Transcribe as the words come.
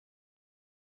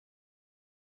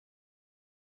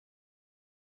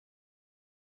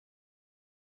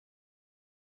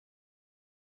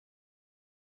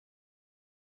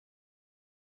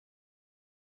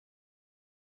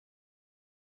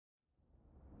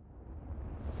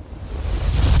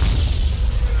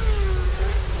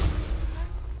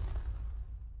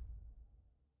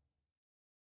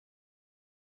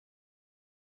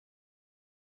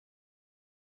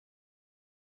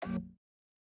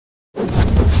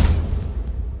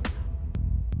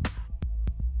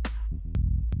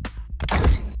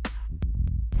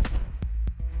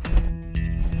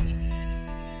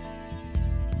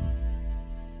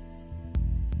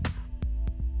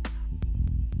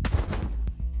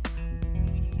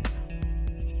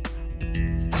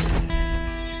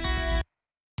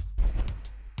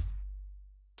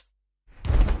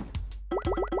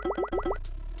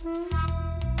Not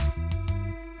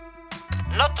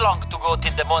long to go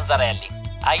till the Monza rally.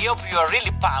 I hope you are really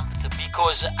pumped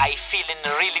because I feel in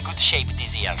really good shape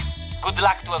this year. Good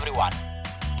luck to everyone.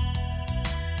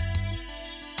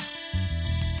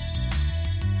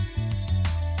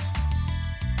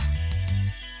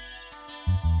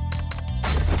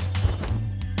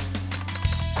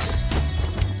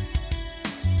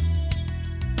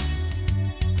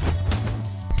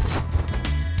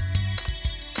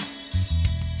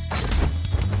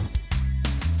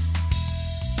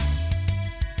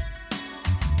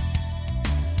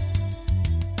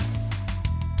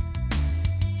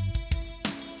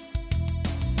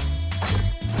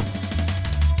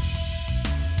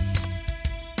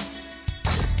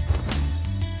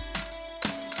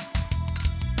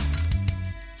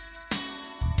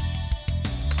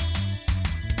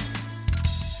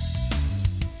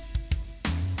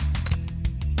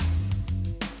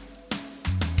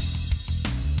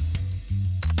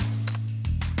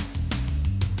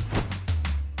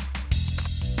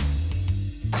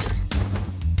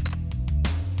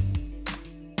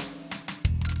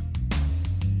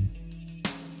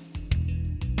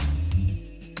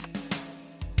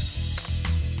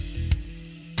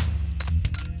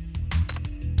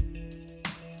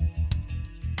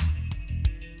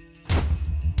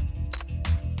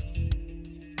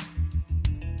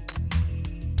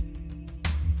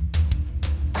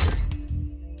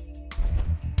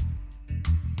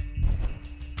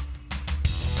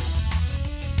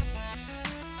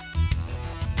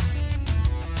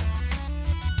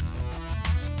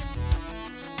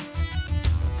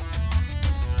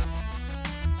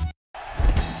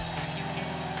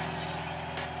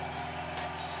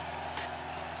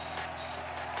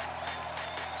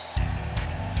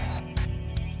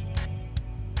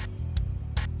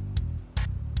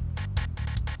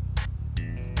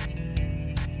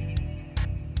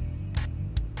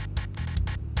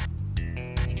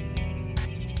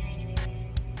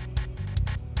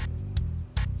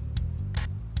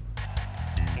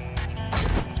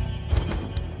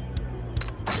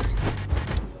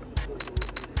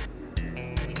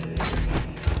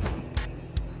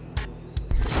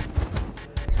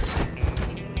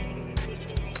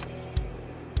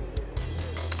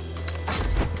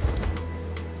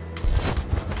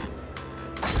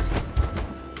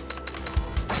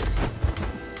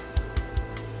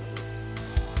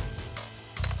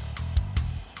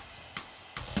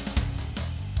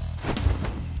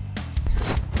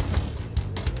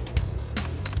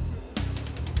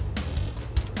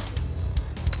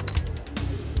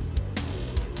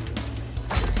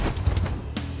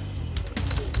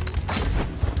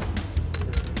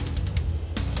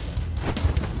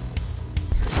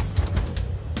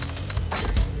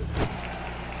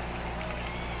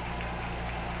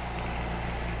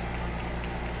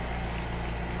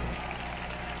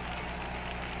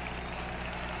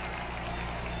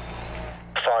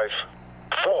 Five,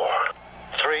 four,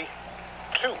 three,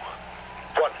 two,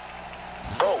 one.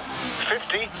 Go.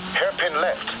 50, hairpin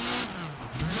left.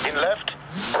 In left,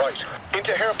 right.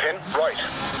 Into hairpin, right.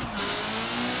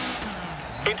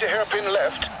 Into hairpin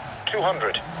left,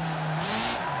 200.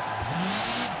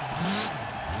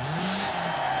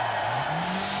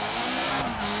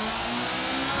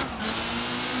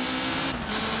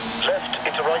 Left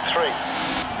into right 3.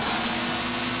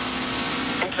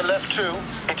 Into left 2,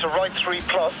 into right 3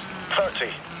 plus,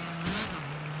 30.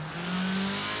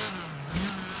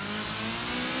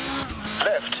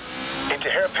 Left, into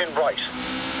hairpin right.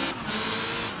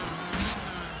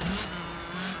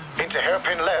 Into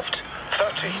hairpin left,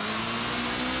 30.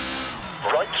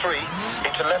 Right 3,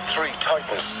 into left 3,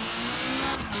 tightens.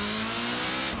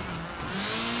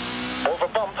 Over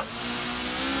bump.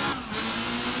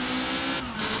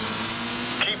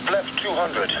 Keep left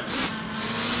 200.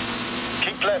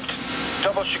 Keep left,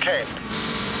 double chicane.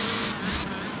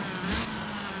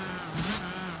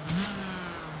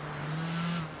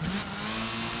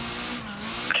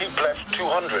 Keep left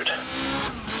 200.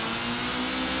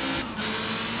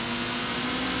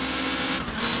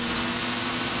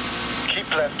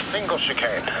 Keep left single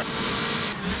chicane.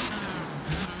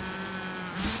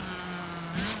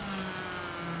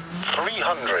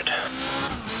 .300.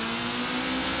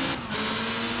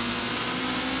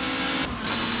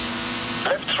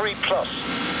 Left 3 plus.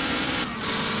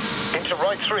 Into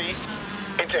right 3.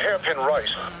 Into hairpin right.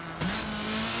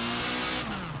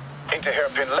 Into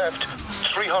hairpin left.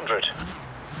 300.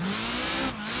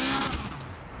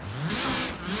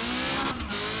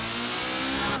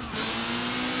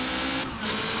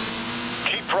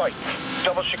 Keep right.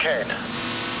 Double chicane.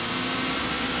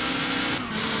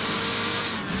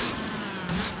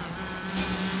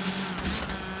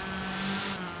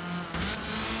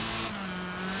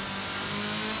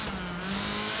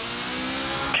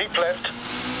 Keep left,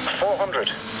 400.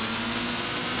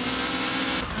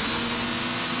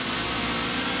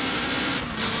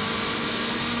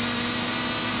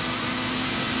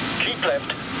 Keep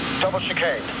left, double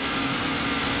chicane.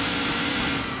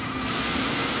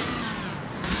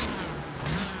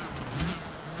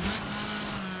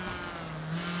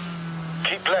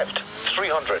 Keep left,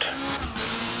 300.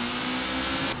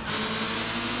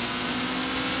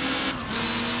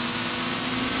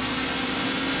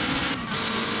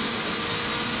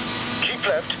 Keep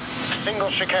left,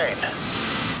 single chicane.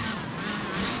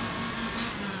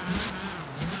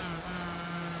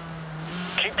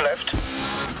 Keep left,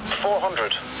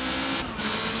 400.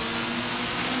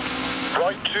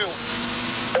 Right 2,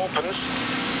 opens.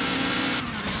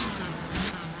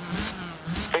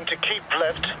 Into keep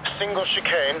left, single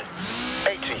chicane,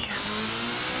 80.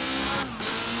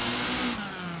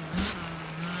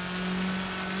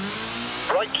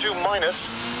 Right 2 minus.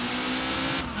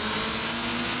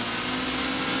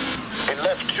 In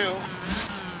left 2,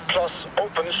 plus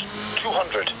opens,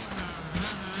 200.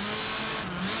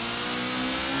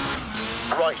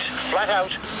 Right, flat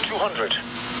out, 200.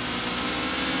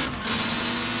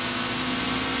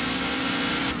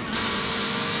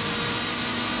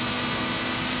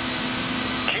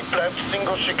 Keep left,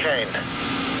 single chicane.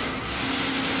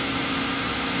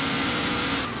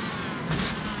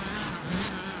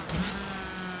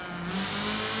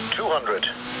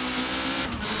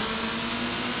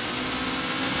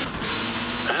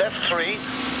 Left 3,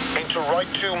 into right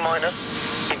 2 minus,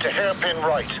 into hairpin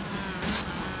right.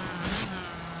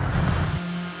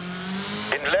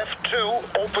 In left 2,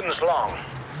 opens long.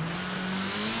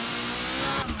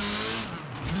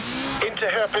 Into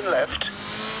hairpin left,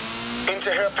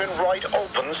 into hairpin right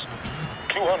opens,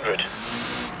 200.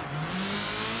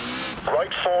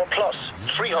 Right 4 plus,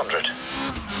 300.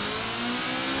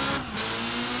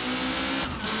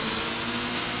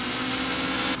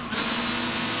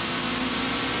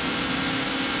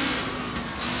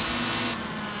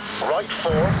 Right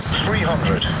 4,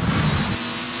 300.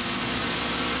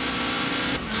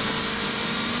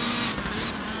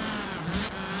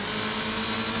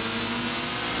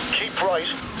 Keep right,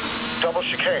 double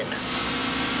chicane.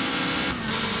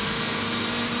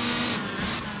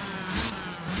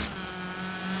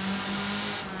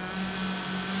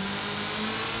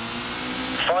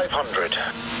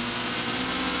 $500.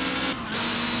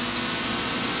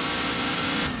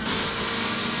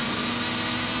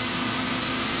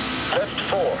 Left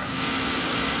 4.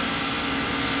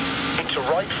 Into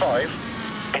right 5.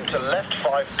 Into left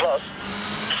 5 plus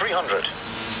 300.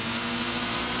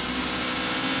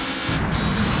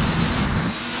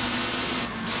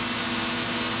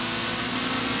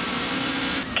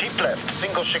 Keep left,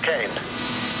 single chicane.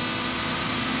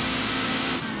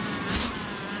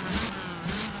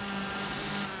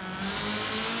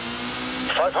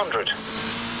 $500.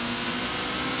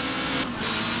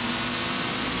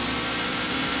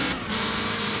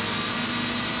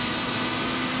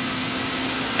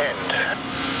 End.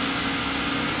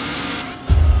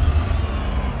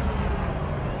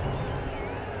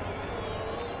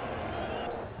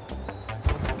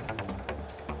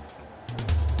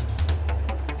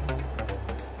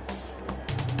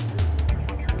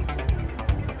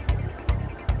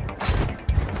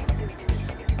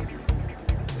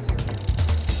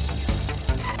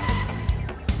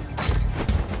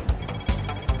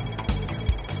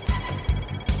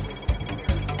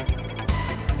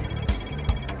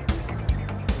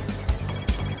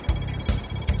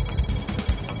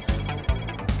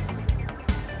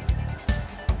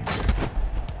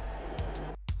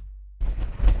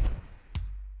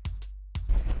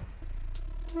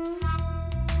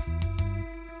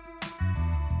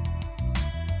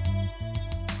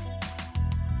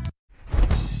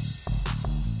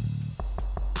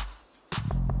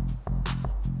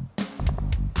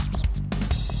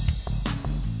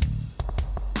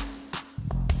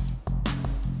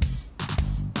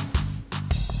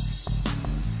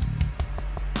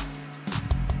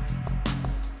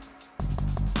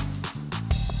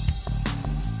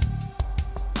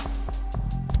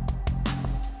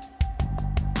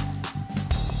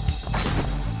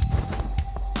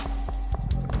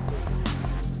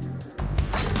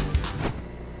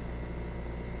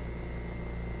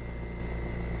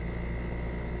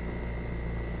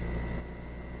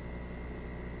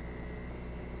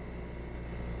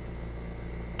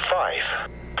 Five,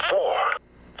 4,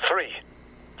 3,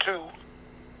 2,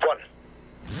 1.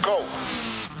 Go.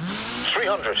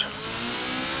 300.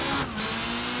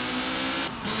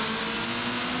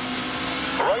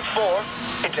 Right 4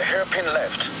 into hairpin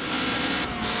left.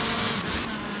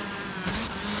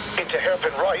 into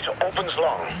hairpin right, opens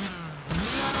long.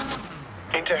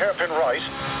 Into hairpin right,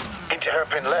 into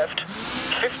hairpin left,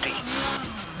 50.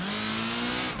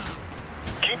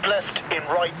 Keep left in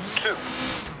right 2.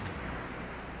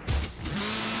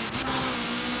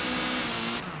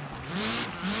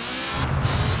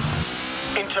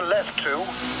 Into left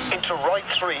 2, into right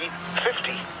 3,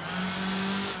 50.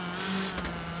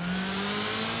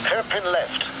 Hairpin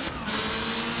left.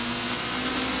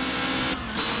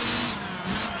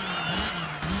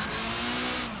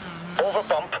 Over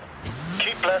bump,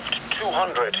 keep left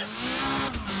 200.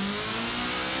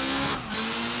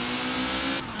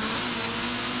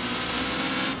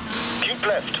 Keep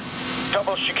left,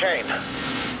 double chicane.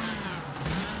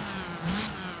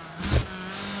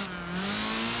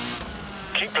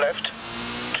 Keep left,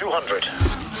 200.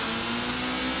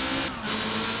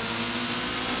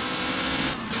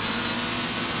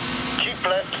 Keep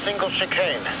left, single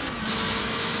chicane.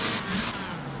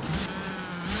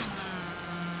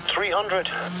 300.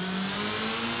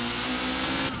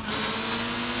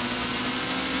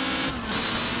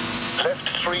 Left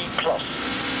 3 plus.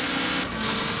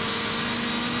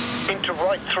 Into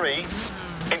right 3,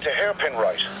 into hairpin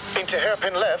right, into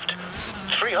hairpin left,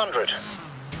 300.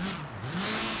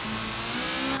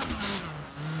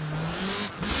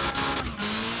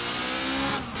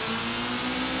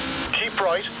 Keep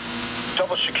right,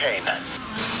 double chicane.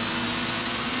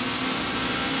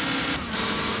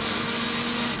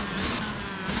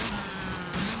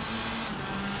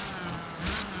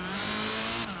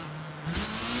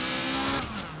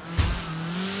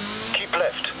 Keep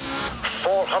left,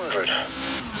 400.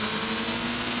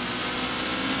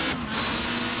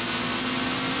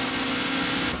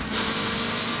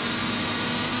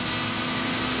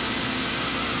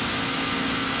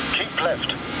 Keep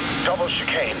left, double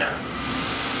chicane.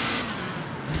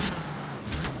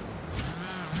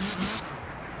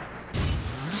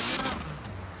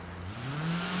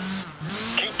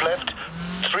 Keep left,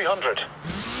 300.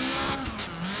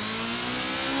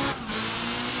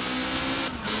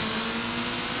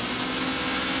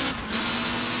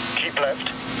 Keep left,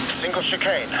 single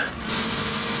chicane.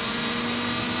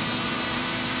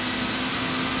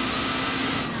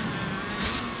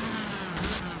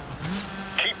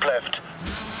 Keep left,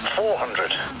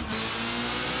 400.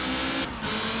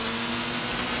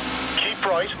 Keep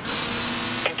right,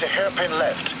 into hairpin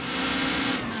left.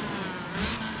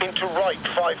 Into right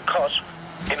 5 cut,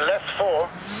 in left 4,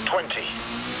 20.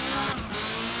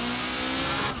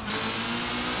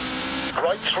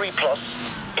 Right 3 plus,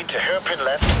 into hairpin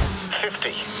left, 50.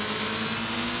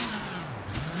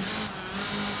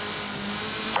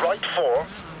 Right 4,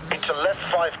 into left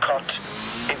 5 cut,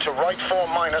 into right 4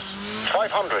 minus,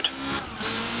 500.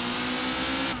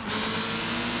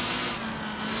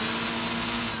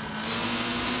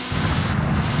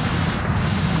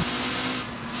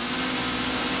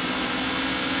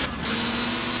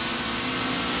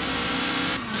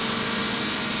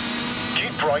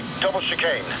 Keep right, double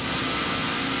chicane.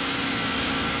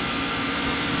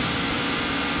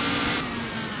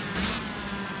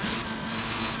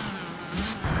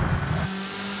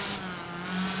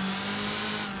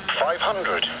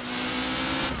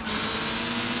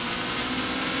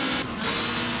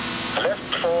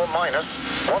 Left 4 minus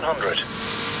 100.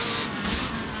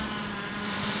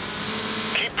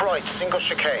 Keep right, single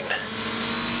chicane.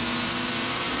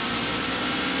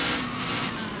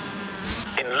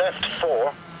 In left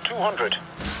 4, 200.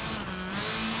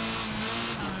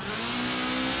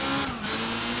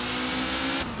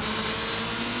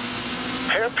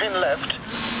 Hairpin left.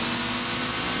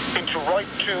 Into right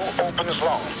 2, opens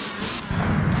long.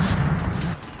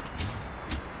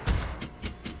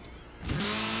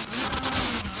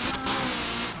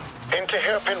 Into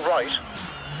hairpin right,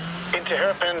 into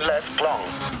hairpin left long.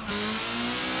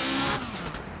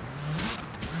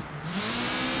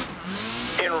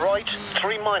 In right,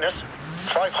 3 minus,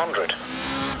 500.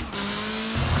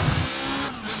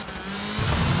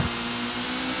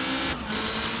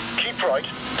 Keep right,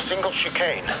 single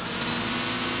chicane.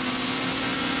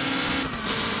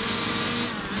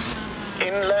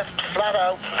 In left, flat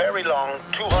out, very long,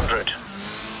 200.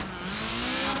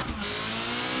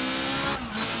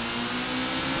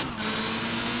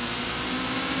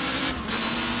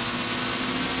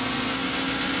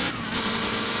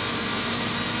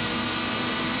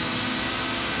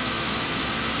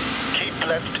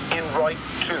 Left in right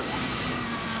 2.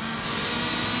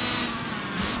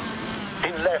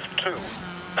 In left 2,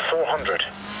 400.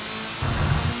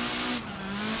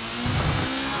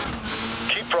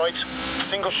 Keep right,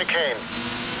 single chicane,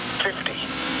 50.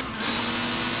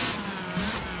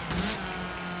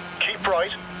 Keep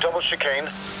right, double chicane,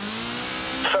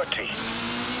 30.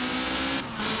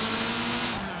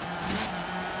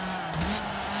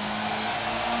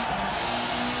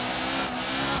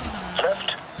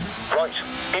 Left, right,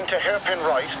 into hairpin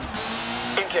right,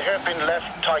 into hairpin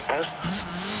left, tightens,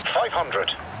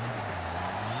 500.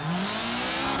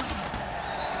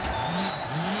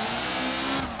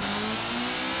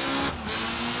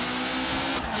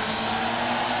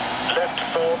 Left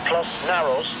 4 plus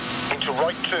narrows, into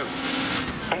right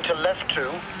 2, into left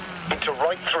 2, into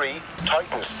right 3,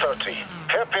 tightens 30.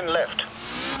 Hairpin left,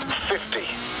 50.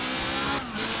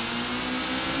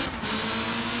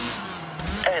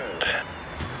 End.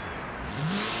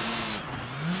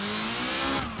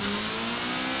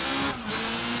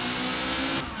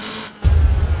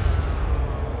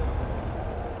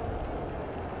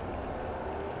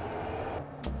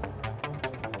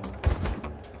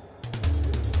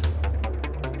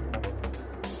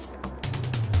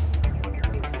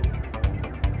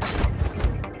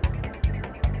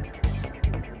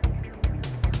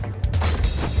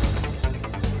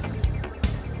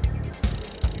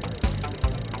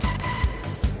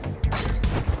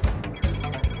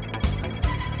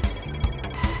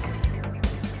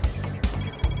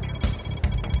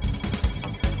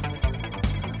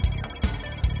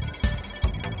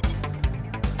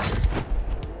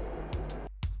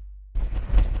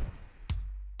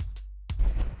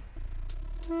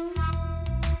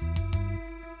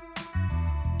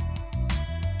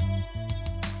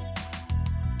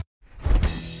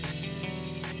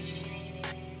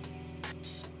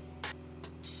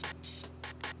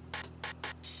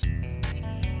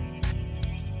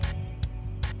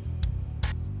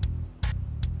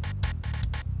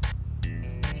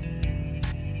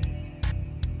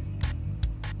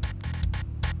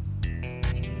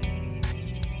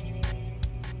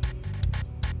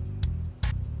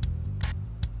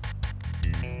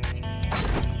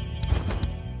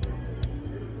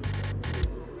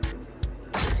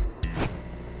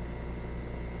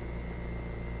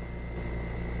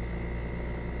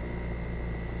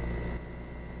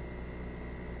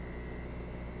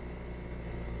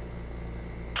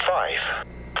 Five,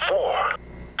 4,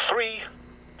 3,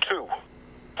 2,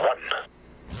 1.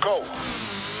 Go.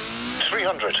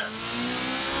 300.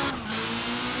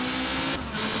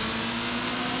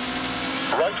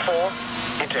 Right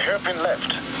 4, into hairpin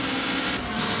left.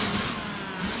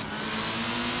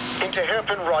 Into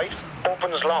hairpin right,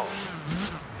 opens long.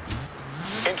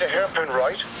 Into hairpin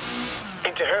right,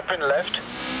 into hairpin left,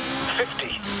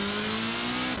 50.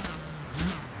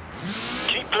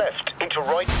 Keep left, into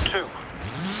right 2.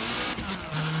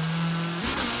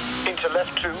 Into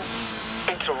left 2,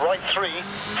 into right 3,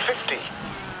 50.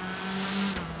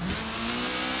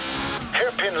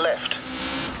 Hairpin left.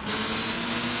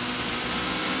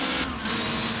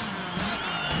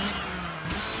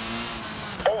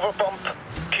 Over bump,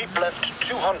 keep left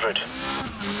 200.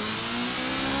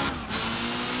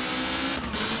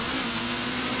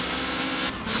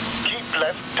 Keep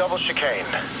left, double chicane.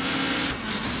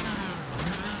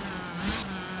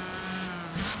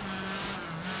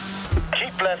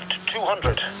 Keep left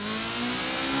 200.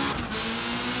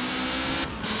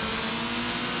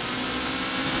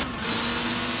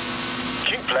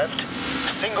 Keep left,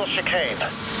 single chicane.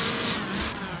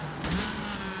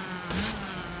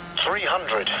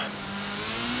 300.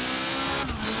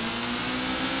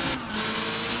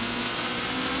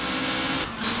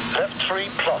 Left 3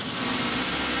 plus.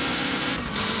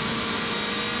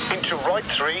 Into right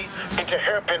 3, into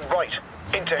hairpin right,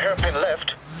 into hairpin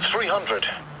left, 300.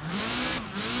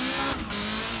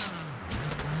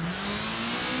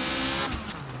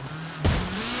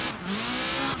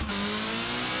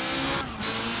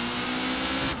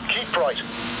 Keep right,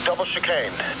 double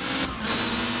chicane.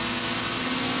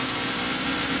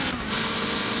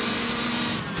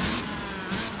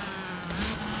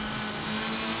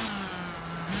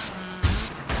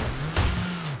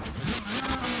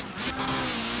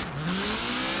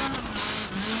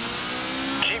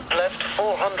 Keep left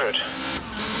 400.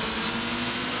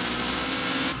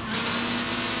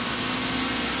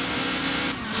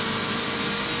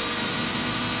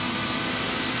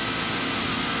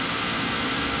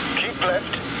 Keep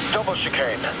left, double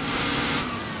chicane.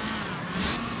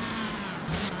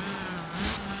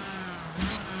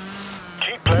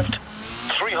 Keep left,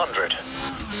 300.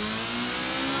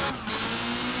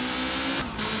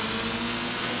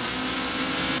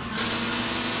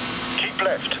 Keep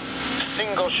left,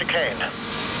 single chicane.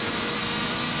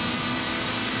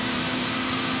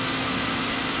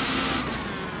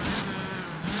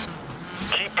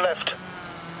 Keep left,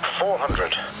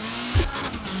 400.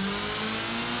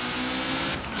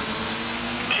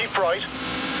 Keep right,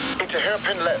 into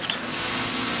hairpin left.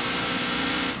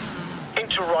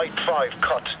 into right 5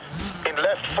 cut. In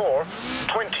left 4,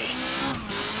 20.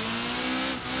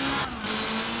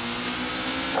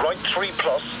 Right 3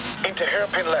 plus, into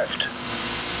hairpin left,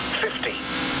 50.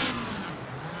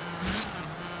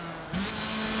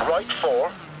 Right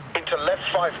 4, into left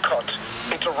 5 cut,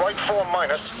 into right 4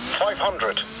 minus,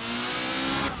 500.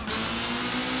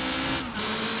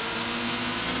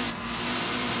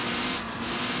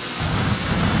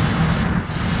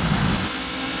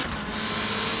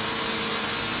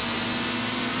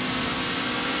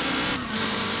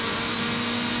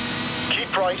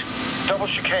 Keep right, double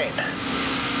chicane.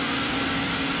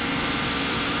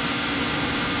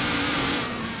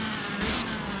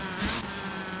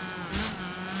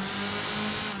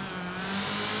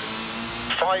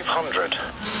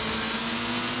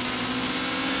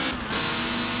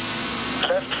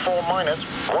 Left 4 minus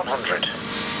 100.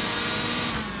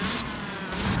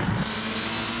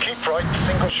 Keep right,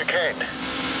 single chicane.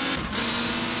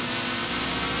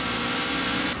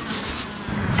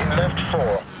 In left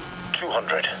 4,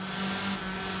 200.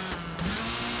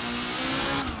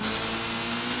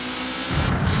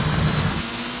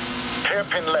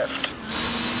 Hairpin left.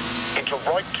 Into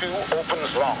right 2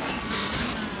 opens long.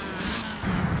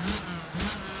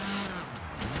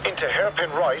 Into hairpin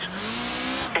right,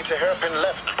 into hairpin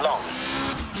left long.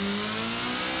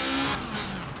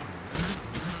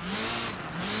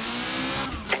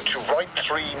 Into right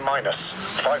 3 minus,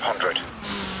 500.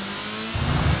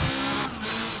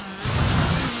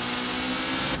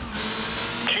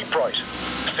 Keep right,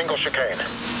 single chicane.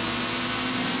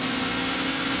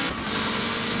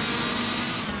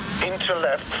 Into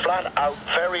left, flat out,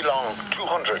 very long,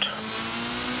 200.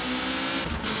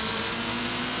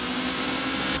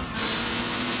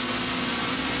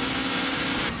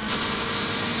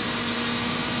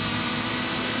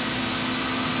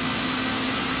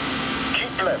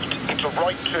 Left into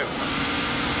right 2.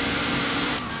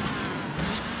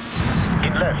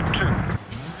 In left 2,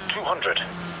 200.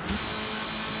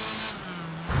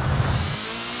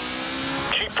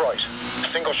 Keep right,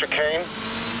 single chicane,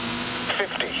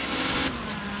 50.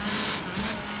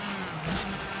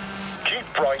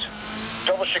 Keep right,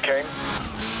 double chicane,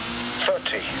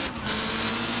 30.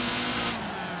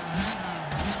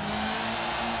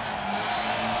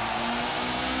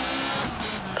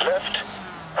 Left,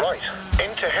 right,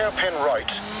 into hairpin right,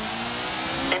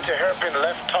 into hairpin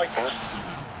left tightens,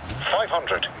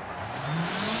 500.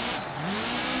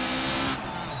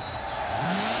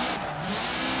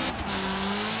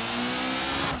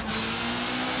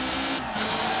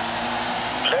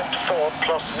 Left 4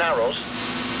 plus narrows,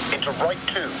 into right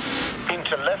 2,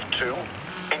 into left 2,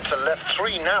 into left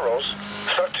 3 narrows,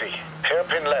 30.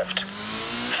 Hairpin left,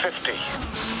 50.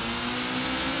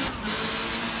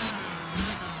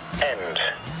 End.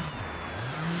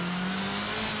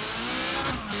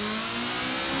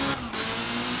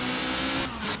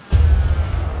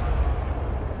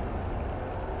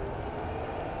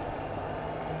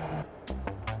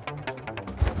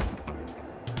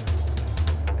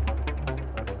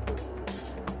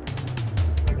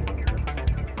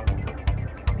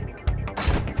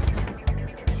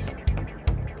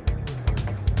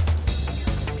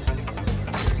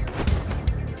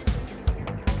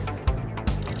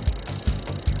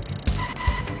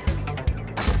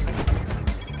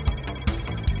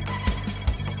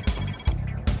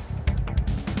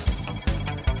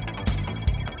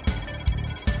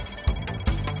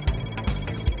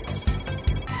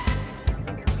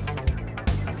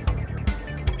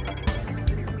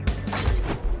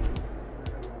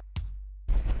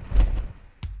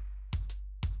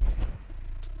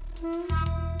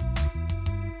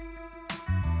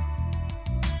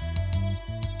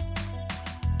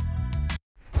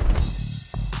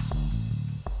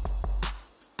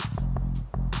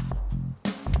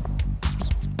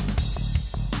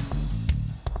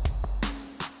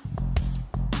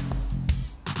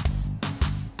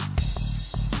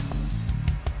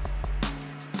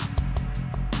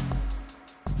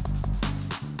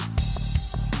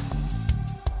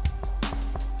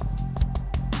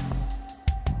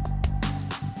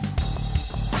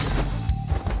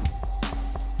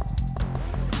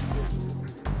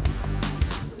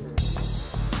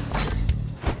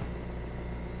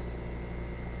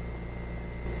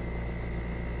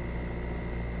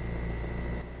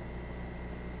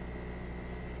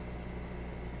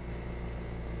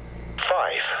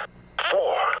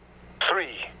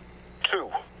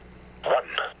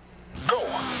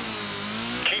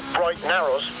 right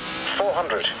narrows,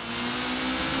 400.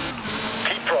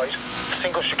 Keep right,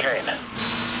 single chicane.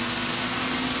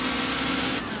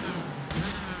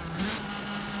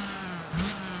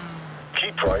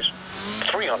 Keep right,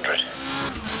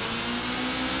 300.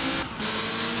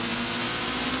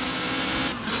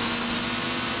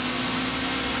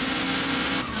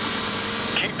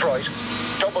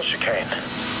 chicane.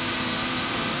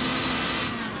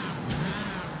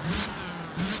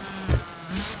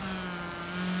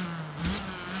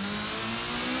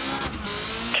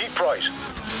 Keep right.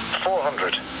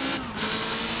 400.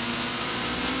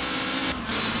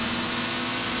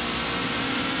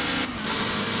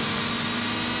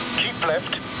 Keep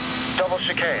left. Double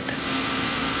chicane.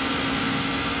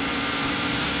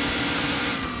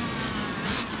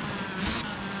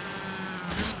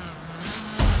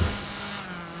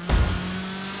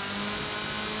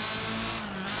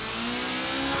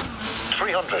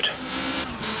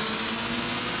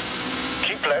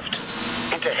 Keep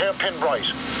left, into hairpin right,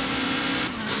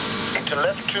 into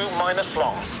left 2 minus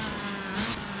long.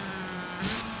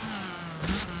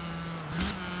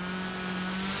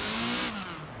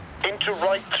 Into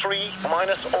right 3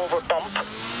 minus over bump,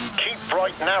 keep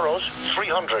right narrows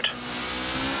 300.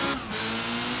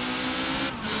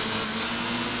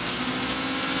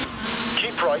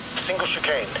 Keep right, single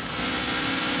chicane.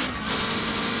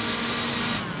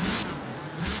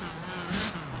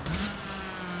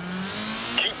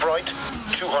 Right,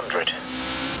 200.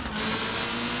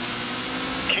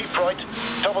 Keep right,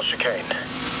 double chicane.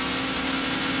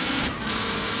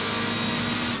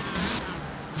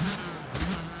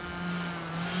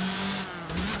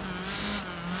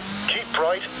 Keep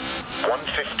right,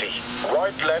 150.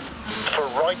 Wide left for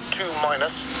right 2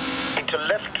 minus, into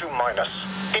left 2 minus,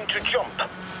 into jump,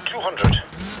 200.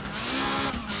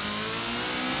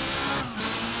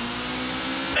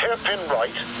 Hairpin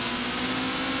right,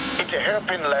 into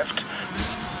hairpin left,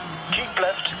 keep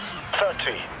left,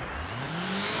 30.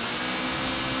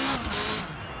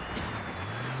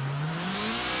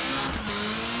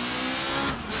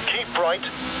 Keep right,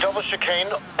 double chicane,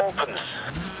 opens.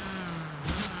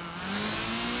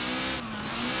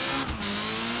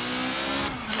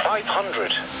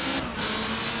 .500.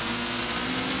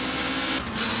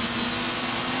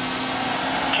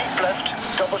 Keep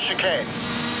left, double chicane.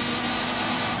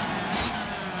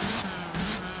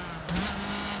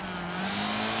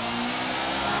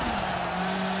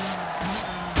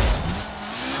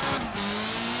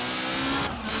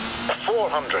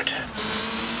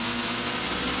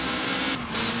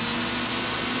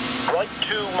 Right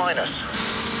 2 minus.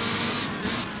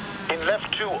 In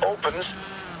left 2 opens,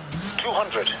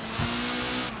 200.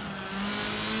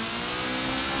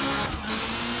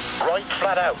 Right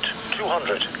flat out,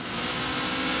 200.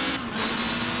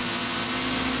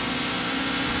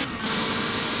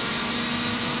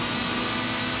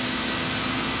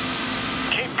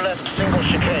 Keep left single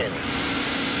chicane.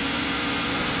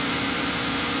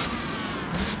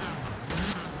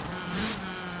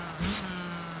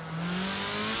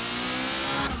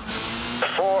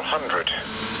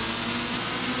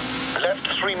 Left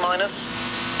 3 minus,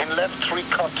 in left 3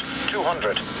 cut,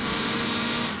 200.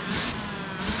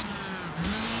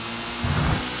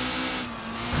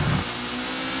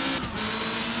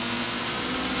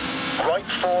 Right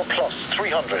 4 plus,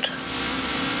 300.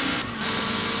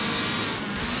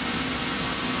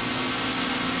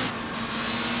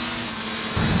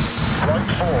 Right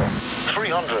 4,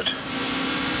 300.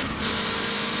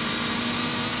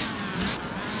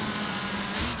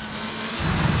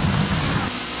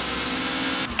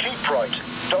 Right,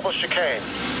 double chicane.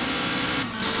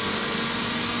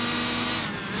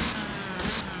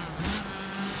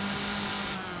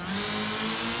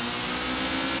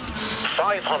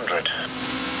 .500.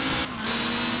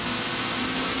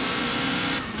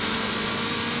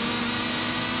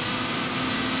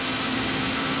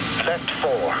 Left 4.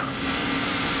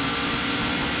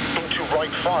 Into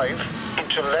right 5.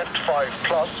 Into left 5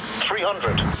 plus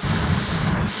 300.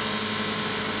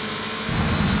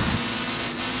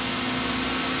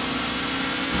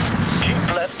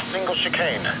 Left single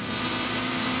chicane.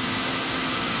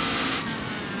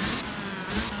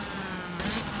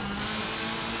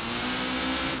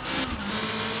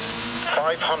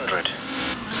 .500.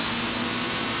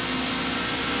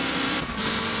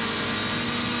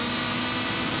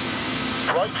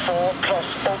 Right 4 plus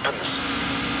opens.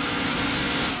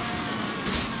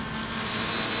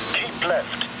 Keep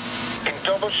left. In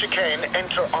double chicane,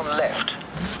 enter on left.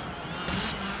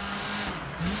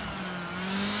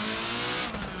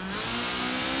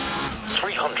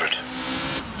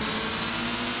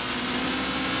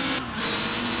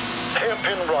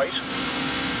 Hairpin right,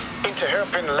 into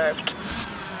hairpin left,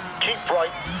 keep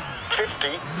right,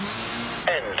 50,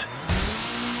 end.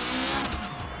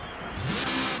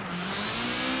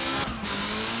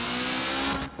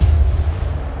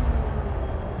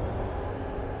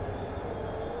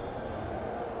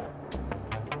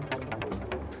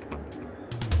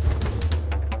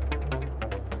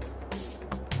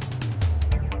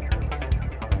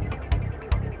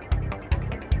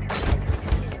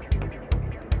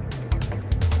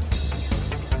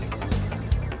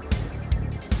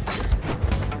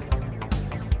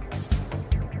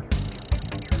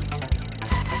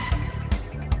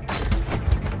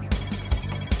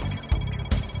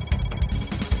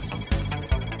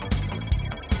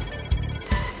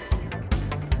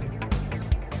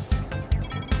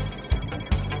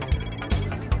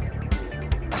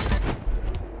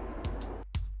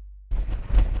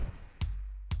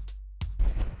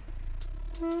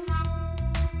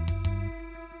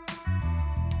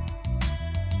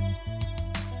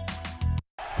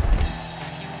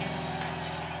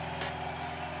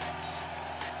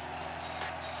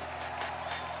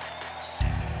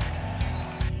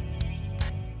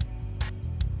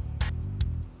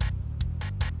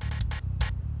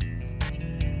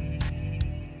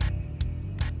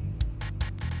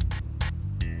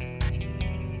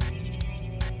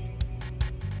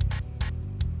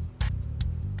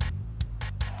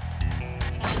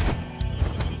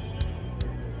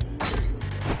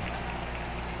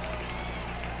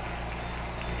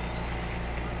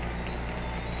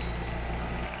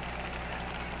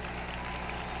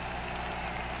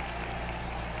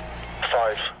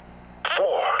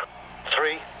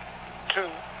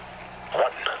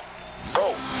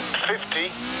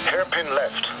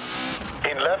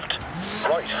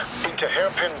 into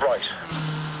hairpin right.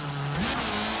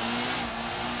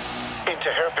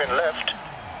 Into hairpin left,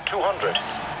 200.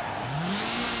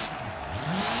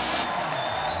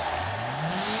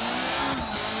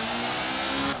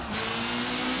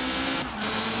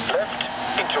 Left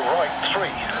into right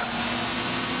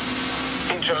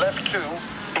 3. Into left 2,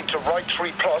 into right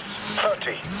 3 plus,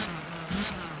 30.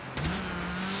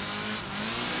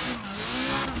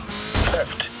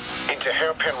 Left into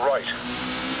hairpin right.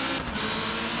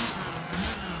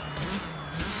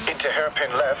 Into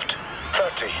hairpin left,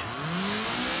 30.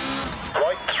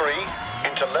 Right 3,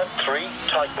 into left 3,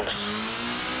 tightens.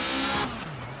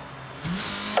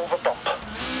 Over bump.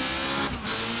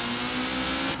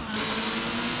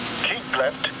 Keep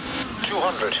left,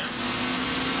 200.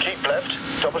 Keep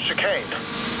left, double chicane.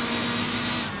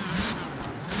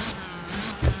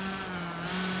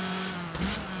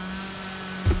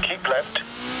 Keep left,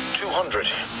 200.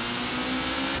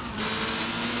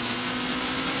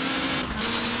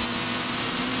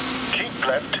 Keep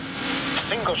left,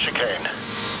 single chicane.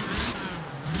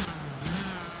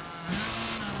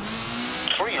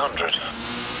 300.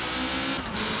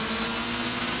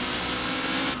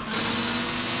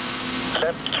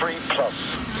 Left 3 plus.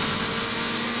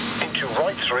 Into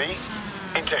right 3,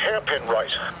 into hairpin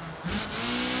right.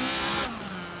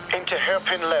 Into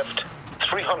hairpin left,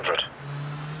 300.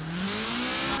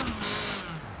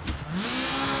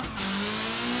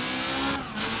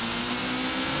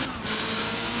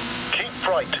 Keep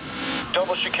right,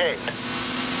 double chicane.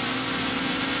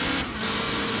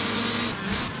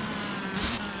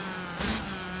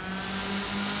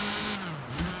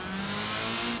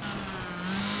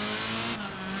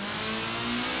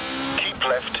 Keep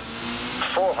left,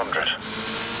 400.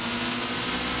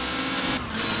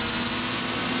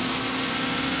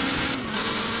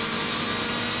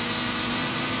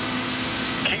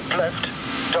 Keep left,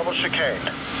 double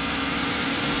chicane.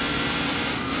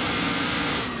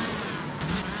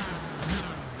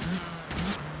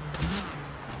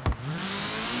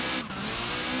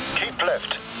 Keep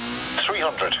left,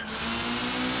 300.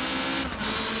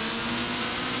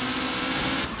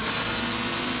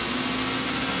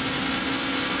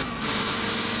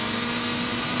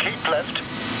 Keep left,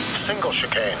 single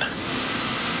chicane.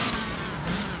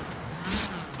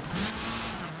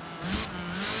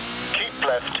 Keep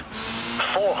left,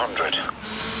 400.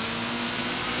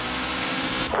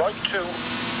 Right 2,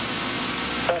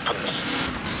 opens.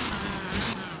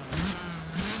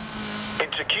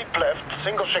 Into keep left,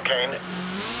 single chicane,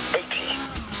 80.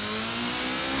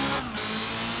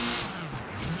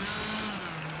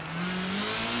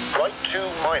 Right 2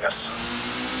 minus.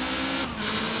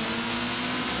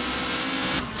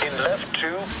 In left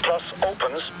 2 plus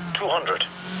opens, 200.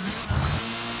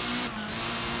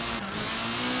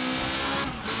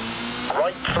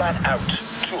 Right flat out,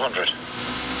 200.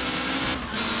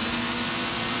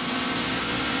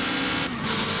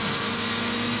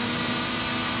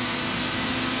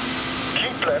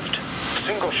 Keep left,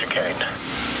 single chicane.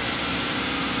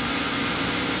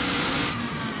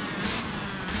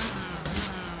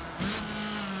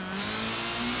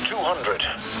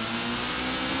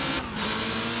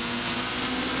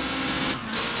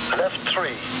 Left 3,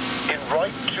 in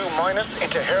right 2 minus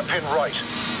into hairpin right.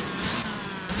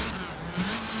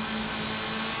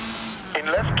 In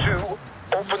left 2,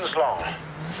 opens long.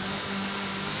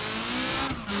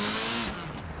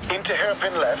 Into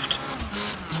hairpin left,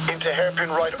 into hairpin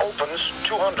right opens,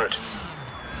 200.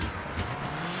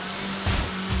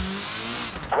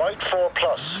 Right 4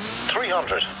 plus,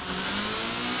 300.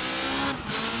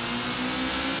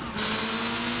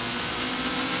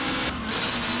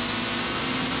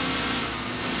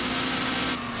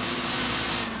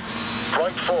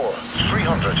 Right 4,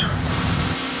 300.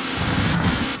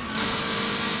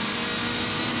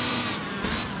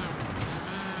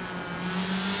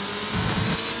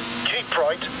 Keep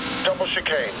right, double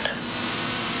chicane.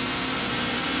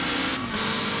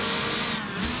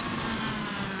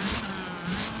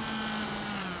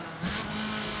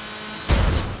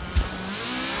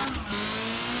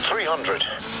 $300.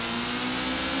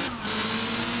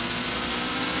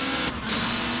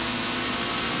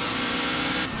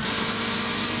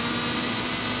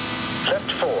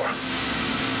 Left 4.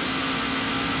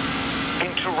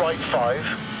 Into right 5.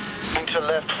 Into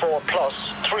left 4 plus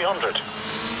 300.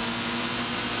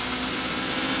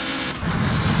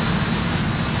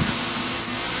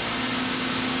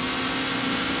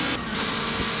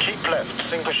 Keep left,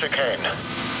 single chicane.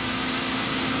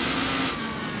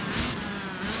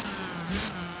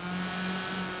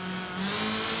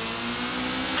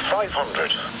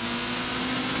 $500.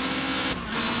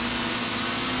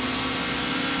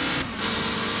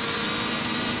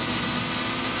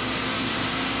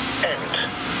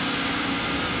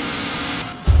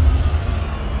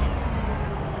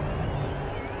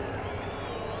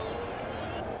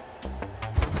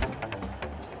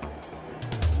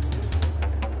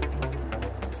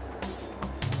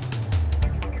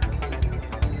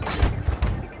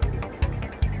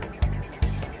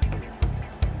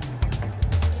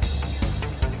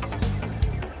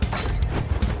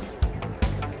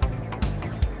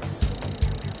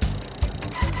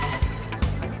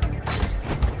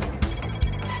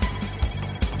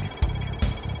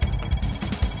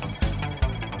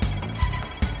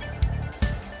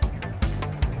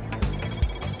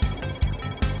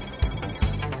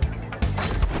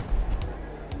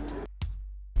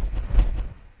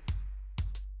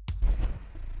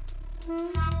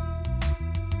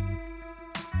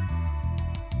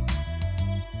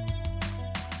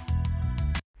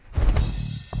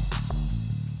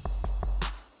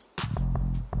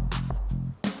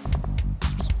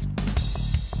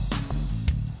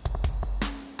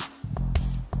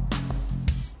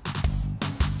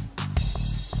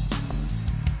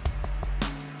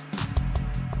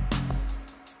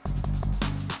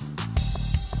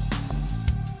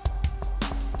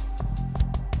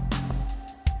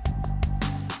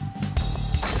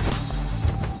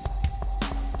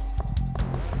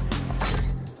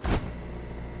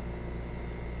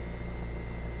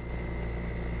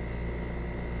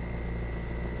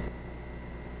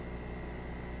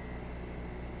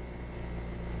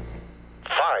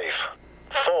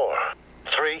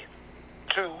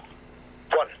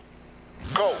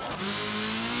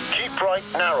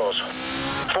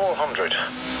 400.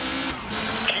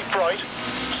 Keep right,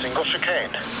 single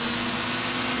chicane.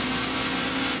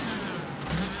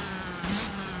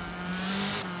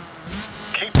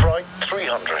 Keep right,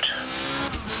 300.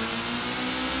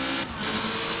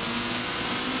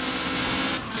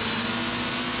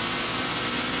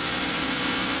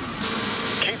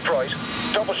 Keep right,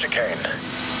 double chicane.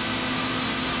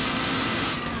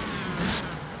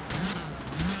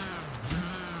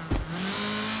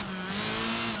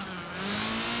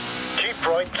 Keep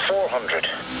right, 400.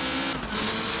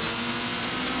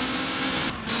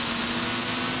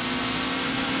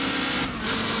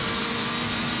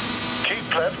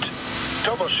 Keep left,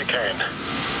 double chicane.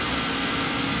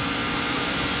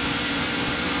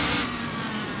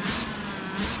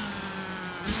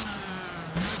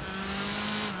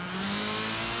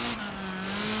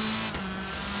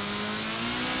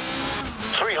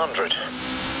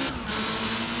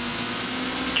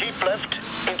 Keep left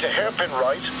into hairpin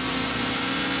right,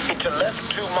 into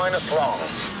left 2 minus long.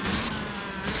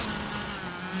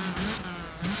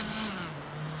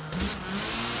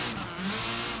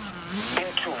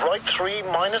 Into right 3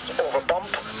 minus over bump,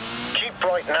 keep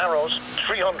right narrows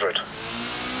 300.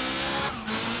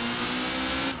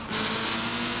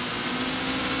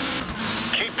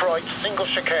 Keep right single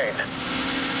chicane.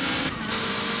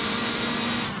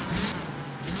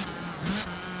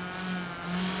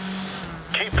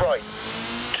 Keep right,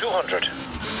 200.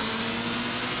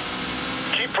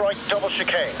 Keep right, double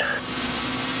chicane.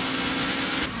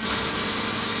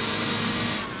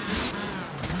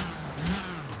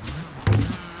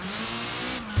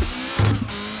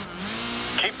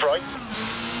 Keep right,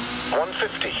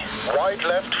 150. Wide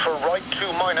left for right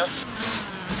 2 minus.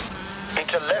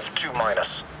 Into left 2 minus.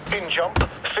 In jump,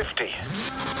 50.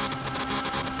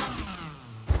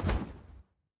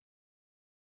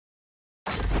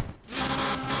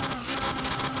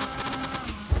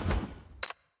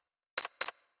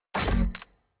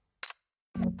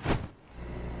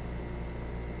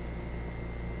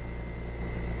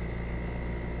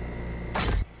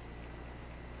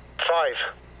 Five,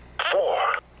 4,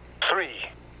 3,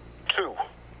 2,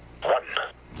 1.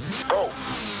 Go.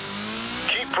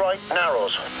 Keep right,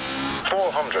 narrows.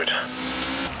 400.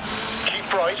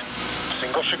 Keep right,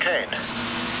 single chicane.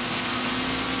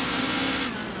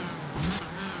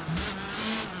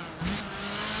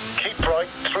 Keep right,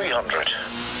 300.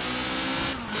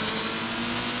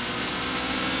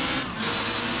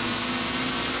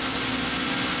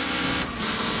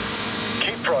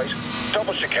 Keep right,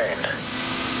 double chicane.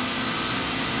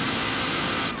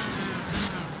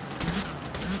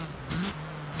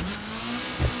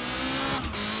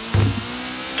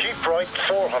 Keep right,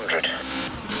 400.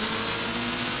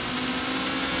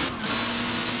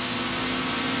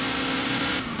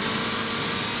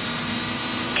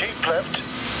 Keep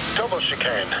left, double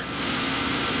chicane.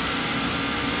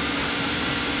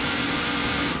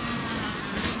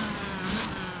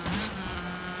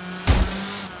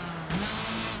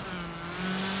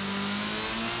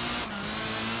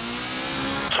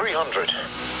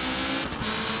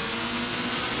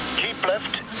 Keep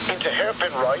left into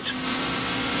hairpin right,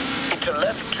 into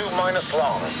left 2 minus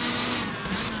long.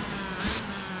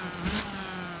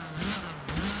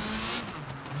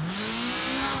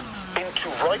 Into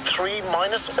right 3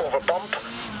 minus over bump,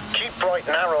 keep right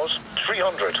narrows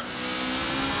 300.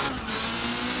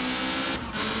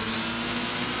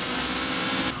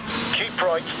 Keep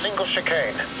right single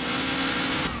chicane.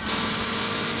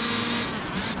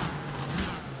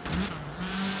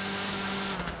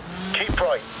 Keep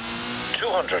right,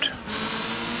 200.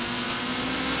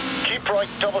 Keep right,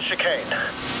 double chicane.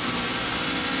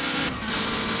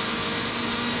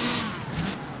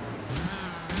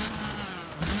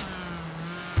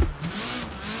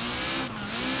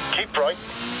 Keep right,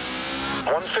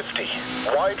 150.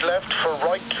 Wide left for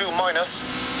right 2 minus.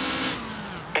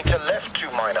 Into left 2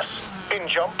 minus. In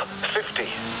jump, 50.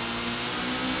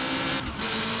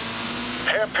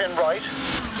 Hairpin right.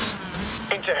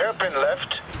 Into hairpin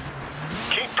left.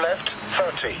 Keep left,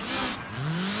 30.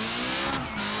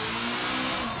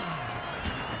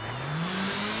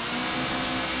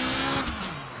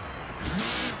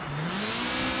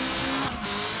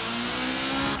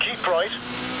 Keep right,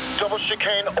 double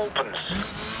chicane opens.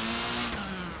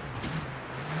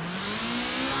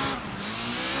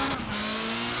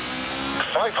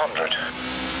 $500.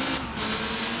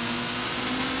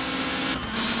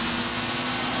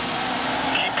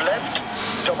 Keep left,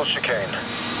 double chicane.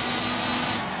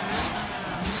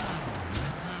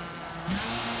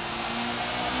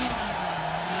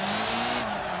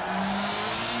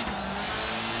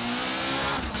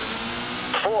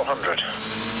 $400.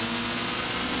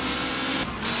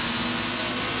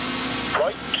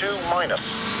 Right 2 minus.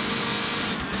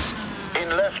 In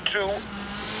left 2,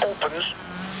 opens,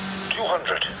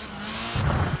 200.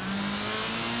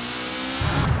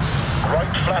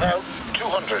 Right flat out,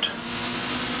 200.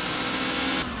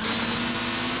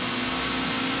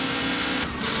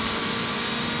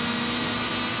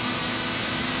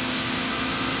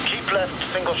 Keep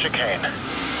left, single chicane.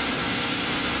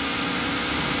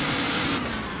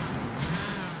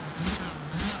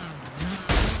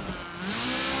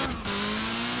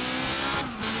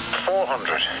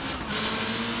 400.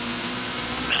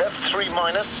 Left 3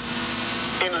 minus.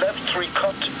 In left 3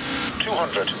 cut,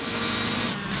 200.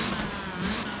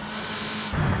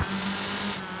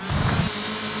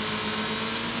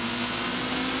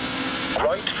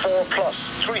 Right 4 plus,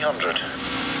 300.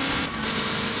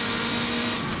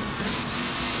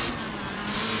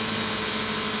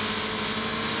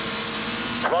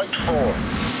 Right 4,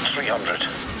 300.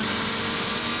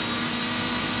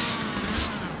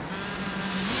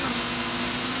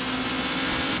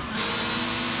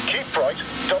 Keep right,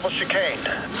 double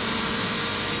chicane.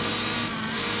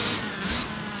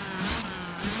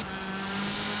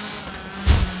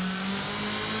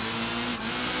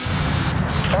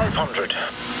 500.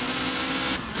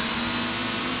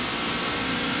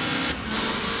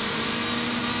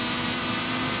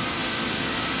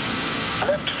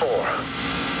 Left 4.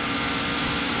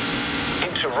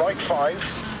 Into right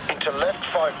 5. Into left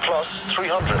 5 plus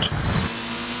 300.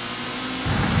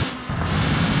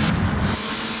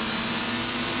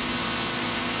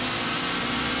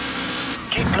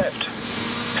 Keep left.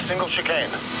 Single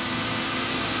chicane.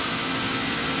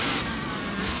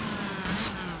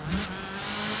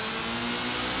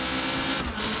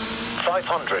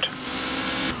 500.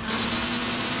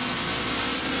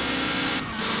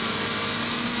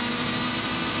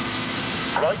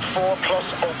 Right 4 plus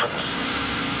opens.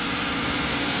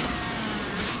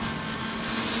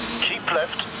 Keep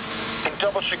left. In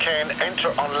double chicane, enter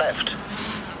on left.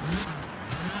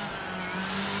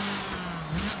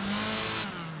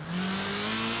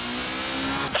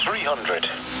 .300.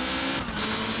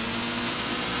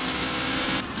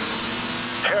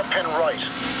 Hairpin right.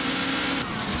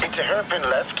 Into hairpin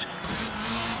left.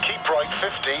 Keep right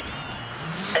 50.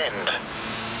 End.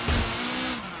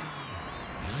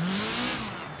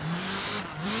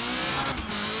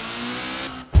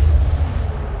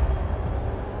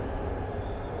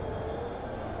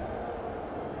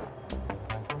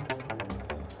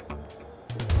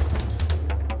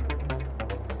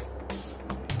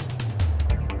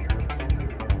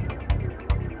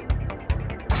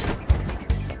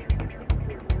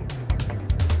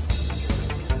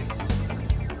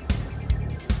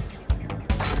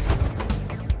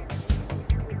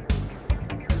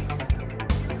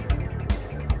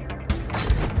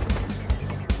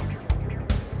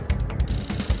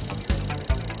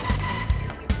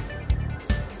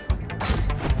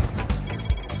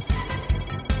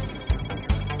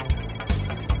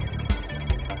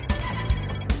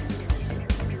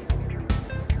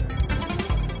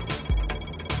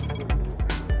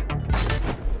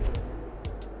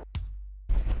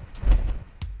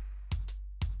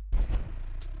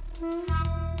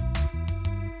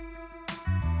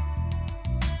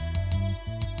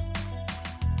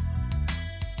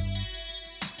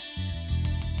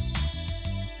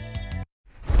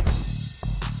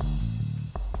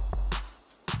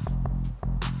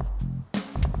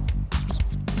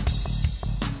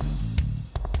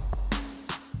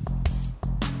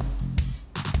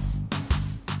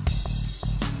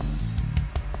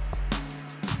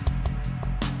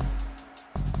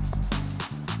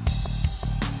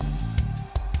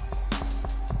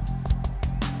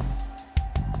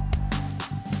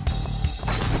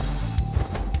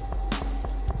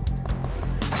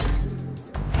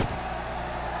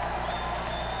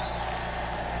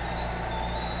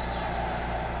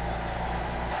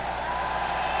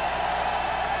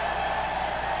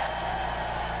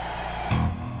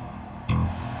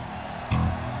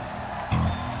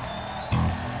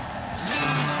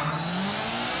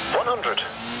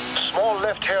 Small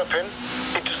left hairpin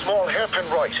into small hairpin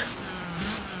right.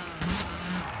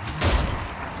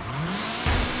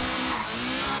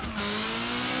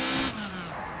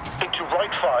 Into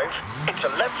right 5, into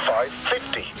left 5,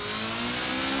 50.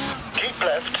 Keep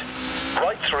left,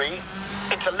 right 3,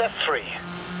 into left 3.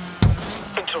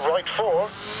 Into right 4,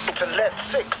 into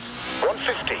left 6,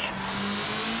 150.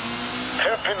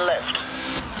 Hairpin left.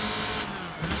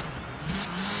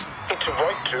 Into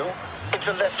right 2,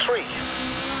 into left 3.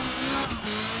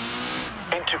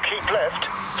 Into keep left,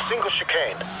 single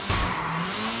chicane.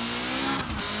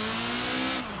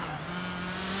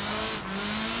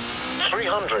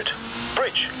 300.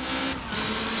 bridge.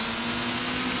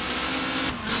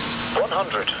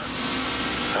 100.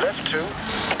 Left 2,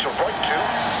 into right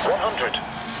 2, 100.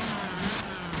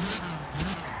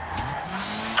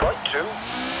 Right 2,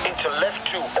 into left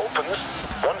 2 opens,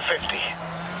 150.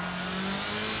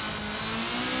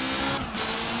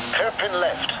 Hairpin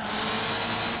left.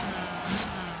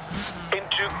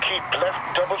 Into keep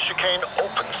left double chicane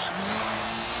opens.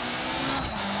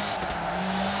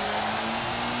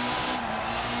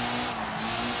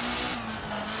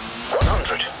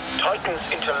 100. Tightens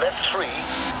into left 3,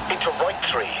 into right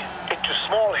 3, into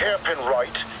small hairpin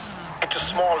right, into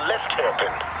small left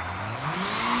hairpin.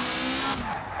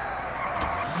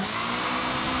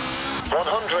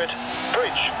 100.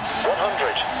 Bridge.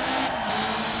 100.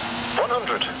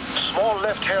 100. Small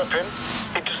left hairpin,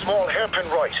 into small hairpin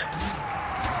right.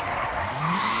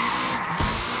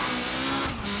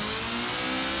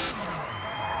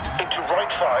 Into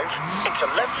right 5, into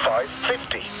left 5,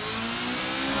 50.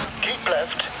 Keep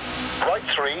left, right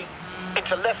 3,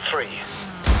 into left 3.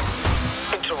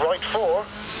 Into right 4,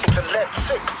 into left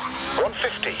 6,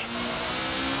 150.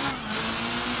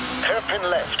 Hairpin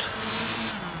left.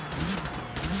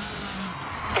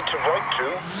 Into right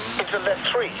 2, into left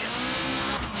 3.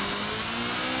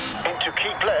 Into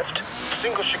keep left,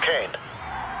 single chicane.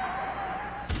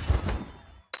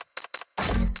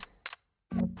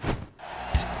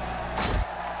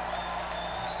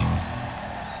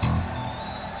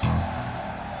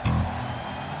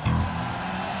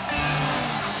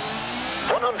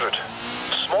 100.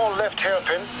 Small left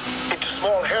hairpin, into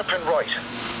small hairpin right.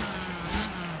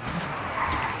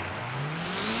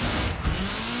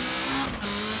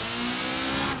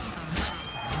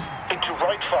 Into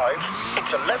right 5,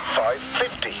 into left 5,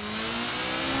 50.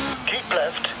 Keep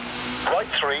left, right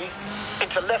 3,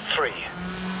 into left 3.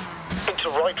 Into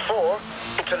right 4,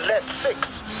 into left 6,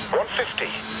 150.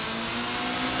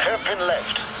 Hairpin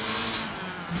left.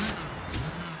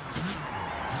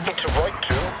 Into right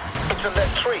 2, into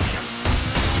left 3.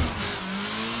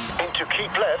 Into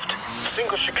keep left,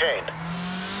 single chicane.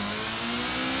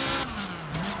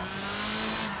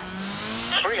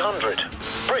 300.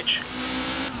 Bridge.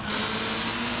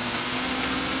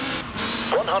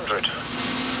 100.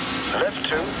 Left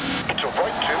 2, into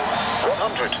right 2,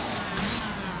 100.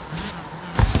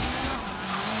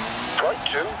 Right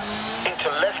 2, into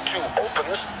left 2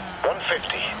 opens,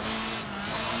 150.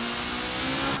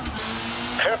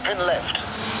 Hairpin left.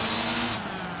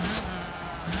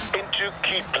 Into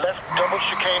keep left double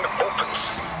chicane opens.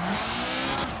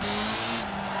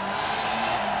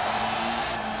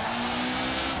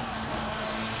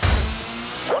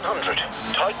 100.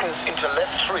 Tightens into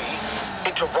left 3,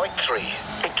 into right 3,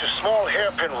 into small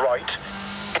hairpin right,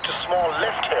 into small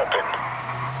left hairpin.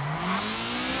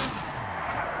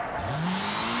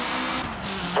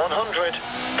 100.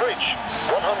 Bridge.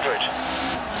 100.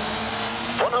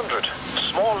 100.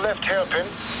 Small left hairpin,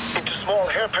 into small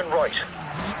hairpin right.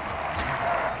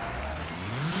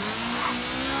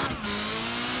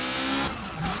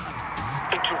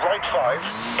 Into right 5,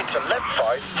 into left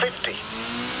 5, 50.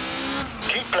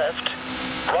 Keep left,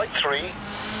 right 3,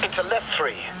 into left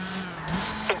 3.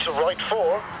 Into right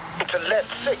 4, into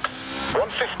left 6,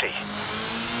 150.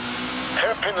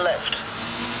 Hairpin left.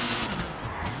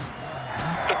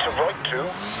 Into right 2,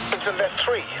 into left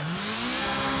 3.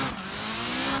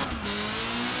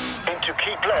 Into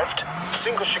keep left,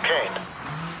 single chicane.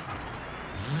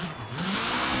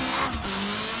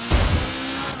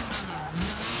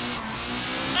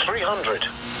 300.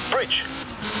 Bridge.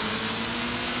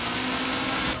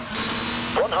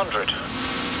 100.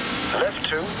 Left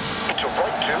 2, into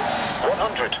right 2,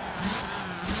 100.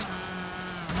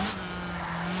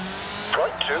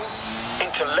 Right 2,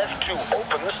 into left 2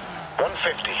 opens,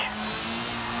 150.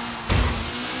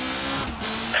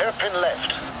 Hairpin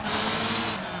left.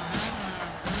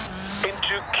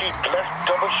 Into keep left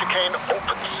double chicane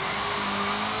opens.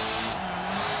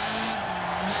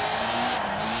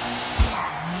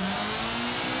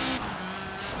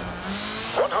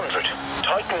 100.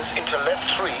 Tightens into left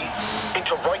 3,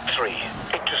 into right 3,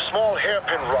 into small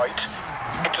hairpin right,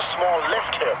 into small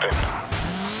left hairpin.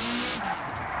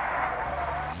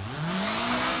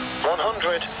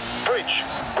 100. Bridge.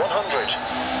 100.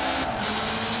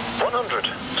 100.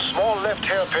 Small left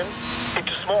hairpin,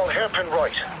 into small hairpin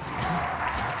right.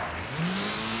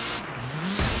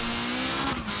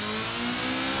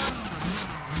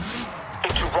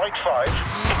 Into right 5,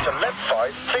 into left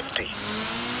 5, 50.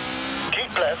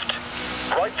 Keep left,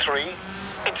 right 3,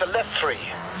 into left 3.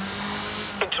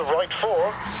 Into right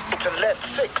 4, into left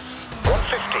 6,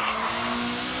 150.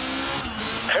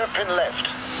 Hairpin left.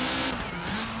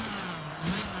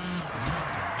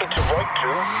 Into right 2,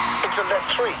 into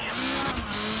left 3.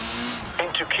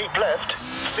 Into keep left,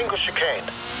 single chicane.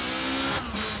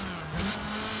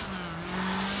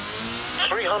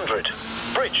 300,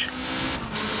 bridge.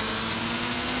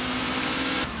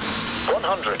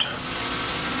 100.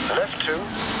 Left 2,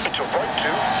 into right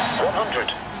 2,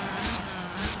 100.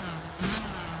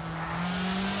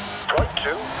 Right 2,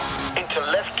 into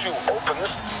left 2 opens,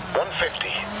 150.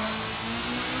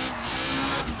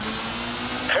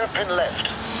 Hairpin left.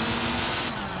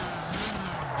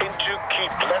 Into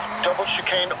keep left double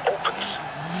chicane opens.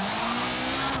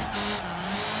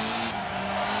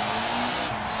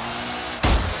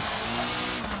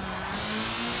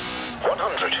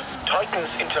 100. Tightens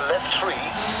into left 3,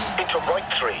 into right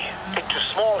 3, into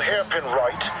small hairpin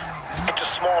right, into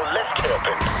small left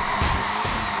hairpin.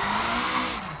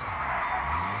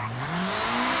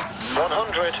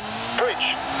 100.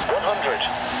 Bridge. 100.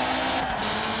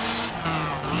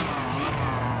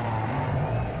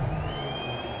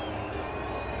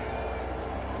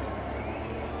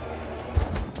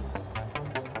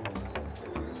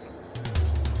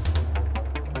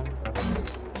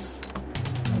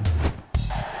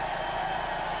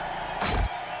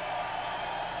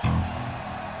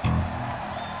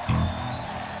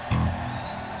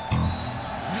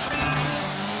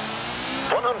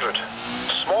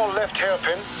 Small left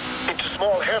hairpin into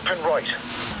small hairpin right.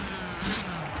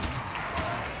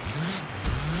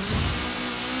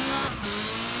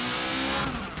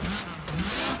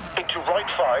 Into right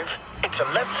 5, into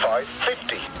left 5,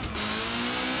 50.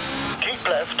 Keep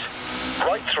left,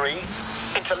 right 3,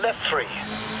 into left 3.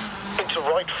 Into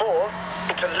right 4,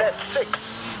 into left 6,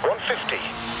 150.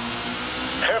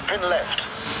 Hairpin left.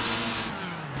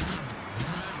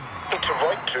 Into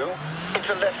right 2,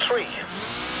 into left 3.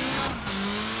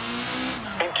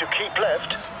 Into keep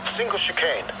left, single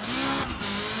chicane.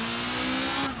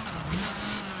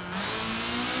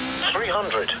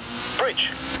 300,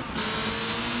 bridge.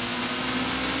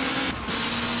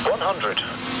 100.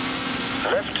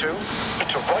 Left 2,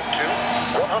 into right 2,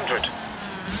 100.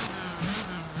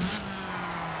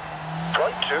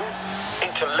 Right 2,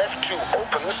 into left 2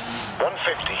 opens,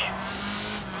 150.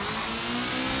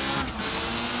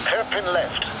 Hairpin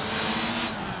left.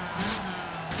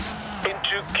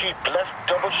 Into keep left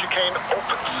double chicane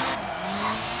opens.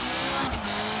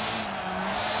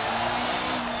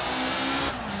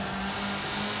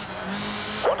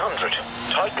 100.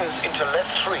 Tightens into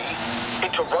left 3,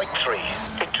 into right 3,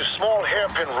 into small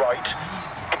hairpin right,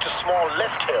 into small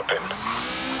left hairpin.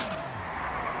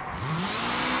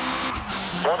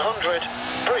 100.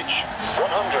 Bridge.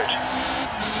 100.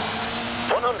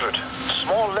 100.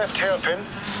 Small left hairpin,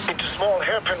 into small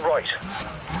hairpin right.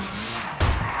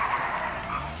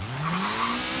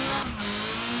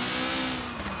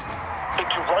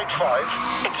 Into right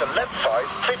 5, into left 5,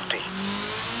 50.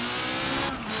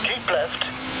 Keep left,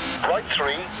 right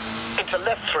 3, into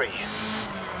left 3.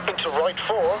 Into right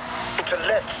 4, into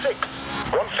left 6,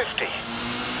 150.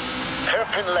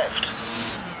 Hairpin left.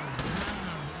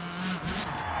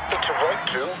 Into right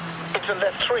 2, into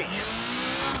left 3.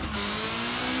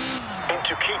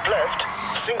 Into keep left,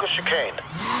 single chicane.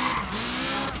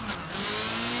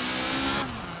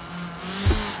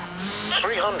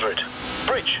 300,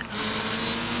 bridge.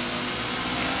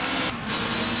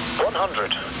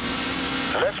 100.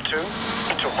 Left 2,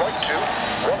 into right 2,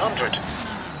 100.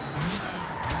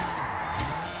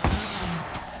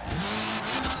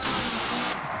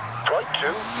 Right 2,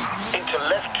 into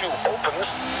left 2 opens,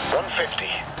 150.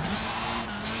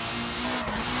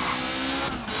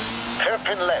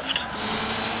 Hairpin left.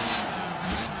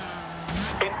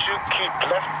 Into keep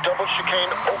left double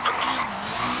chicane opens.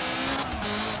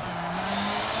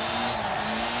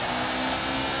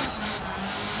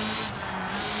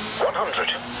 100.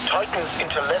 Tightens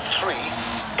into left 3,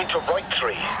 into right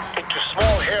 3, into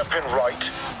small hairpin right,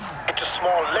 into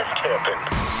small left hairpin.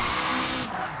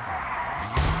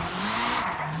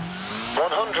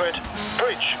 100.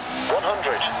 Bridge.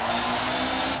 100.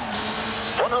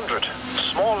 100.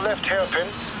 Small left hairpin,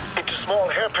 into small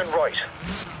hairpin right.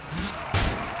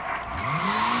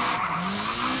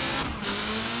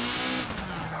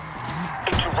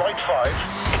 Into right 5,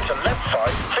 into left 5,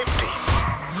 50.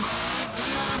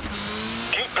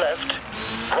 Left,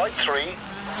 right 3,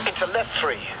 into left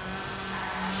 3.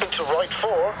 Into right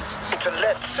 4, into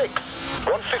left 6,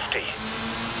 150.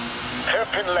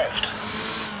 Hairpin left.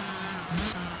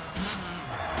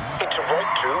 Into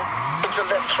right 2, into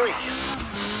left 3.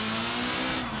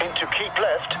 Into keep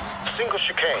left, single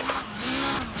chicane.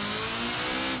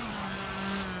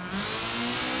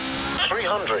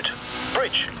 300,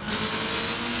 bridge.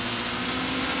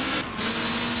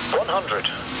 100.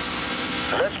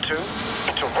 left 2,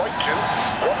 into right 2,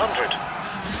 100.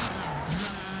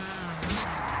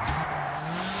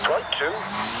 Right 2,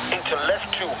 into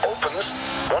left 2 opens,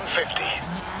 150.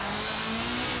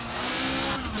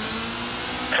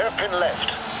 Hairpin left.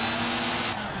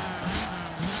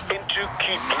 Into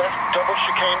keep left double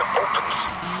chicane opens.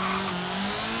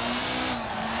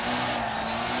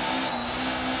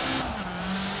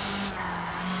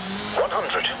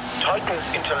 Tightens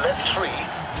into left 3,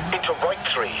 into right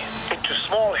 3, into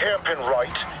small hairpin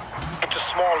right, into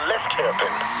small left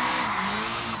hairpin.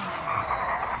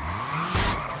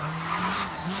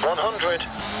 100,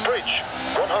 bridge,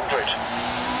 100.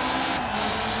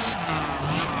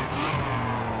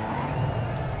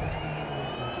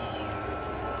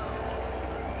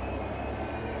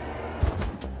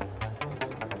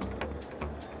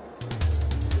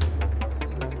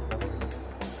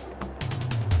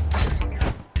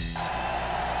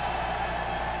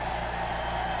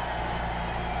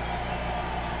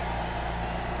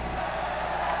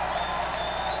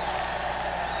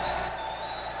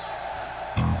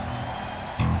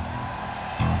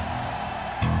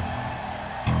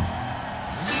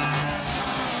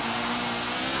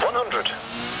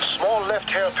 Small left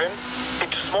hairpin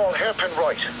into small hairpin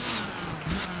right.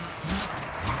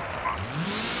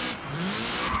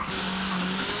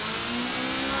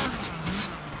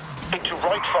 Into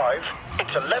right 5,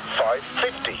 into left 5,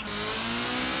 50.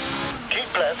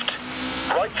 Keep left,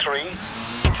 right 3,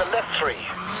 into left 3.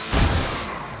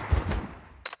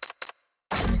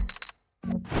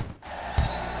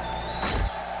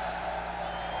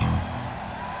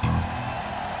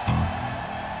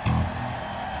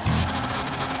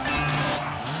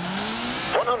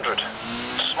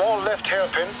 Small left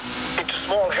hairpin into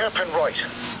small hairpin right.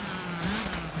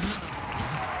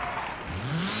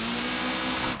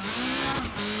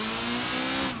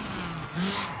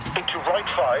 Into right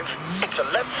 5, into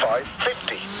left 5,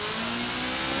 50.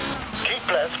 Keep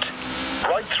left,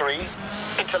 right 3,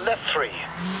 into left 3.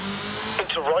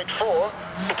 Into right 4,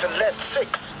 into left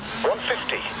 6,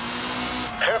 150.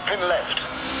 Hairpin left.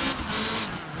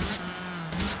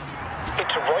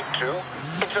 Into right 2,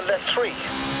 into left 3.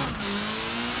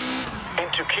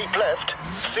 Into keep left,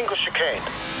 single chicane.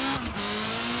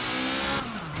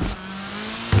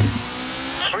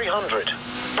 300,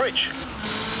 bridge.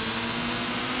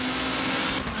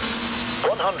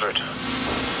 100.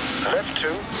 Left 2,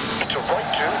 into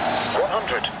right 2,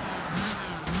 100.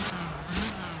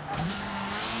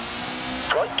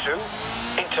 Right 2,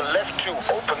 into left 2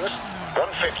 opens,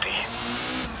 150.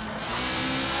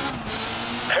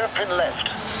 Hairpin left.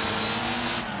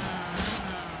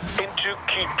 Into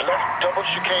keep left double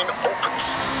chicane opens.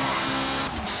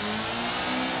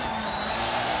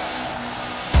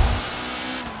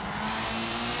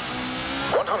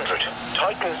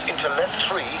 Tightens into left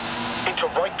 3, into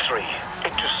right 3,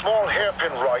 into small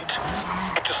hairpin right,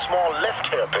 into small left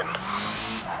hairpin.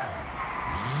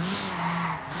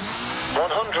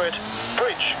 100,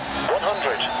 bridge,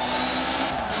 100.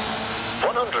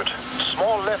 100,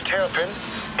 small left hairpin,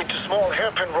 into small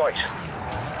hairpin right.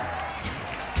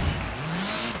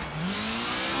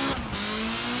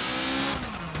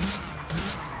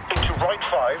 Into right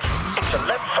 5, into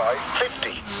left 5,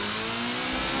 50.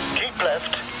 Keep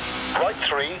left, right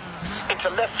 3, into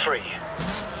left 3.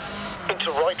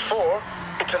 Into right 4,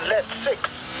 into left 6,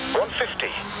 150.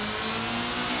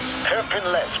 Hairpin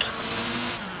left.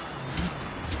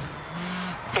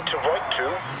 Into right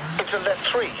 2, into left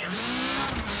 3.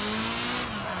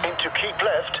 Into keep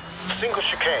left, single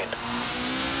chicane.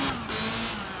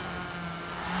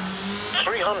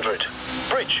 300,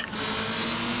 bridge.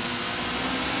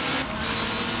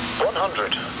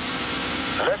 100.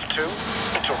 Left 2,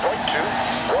 into right 2,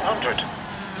 100.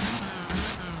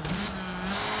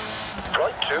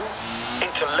 Right 2,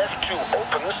 into left 2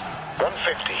 opens,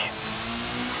 150.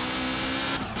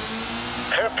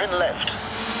 Hairpin left.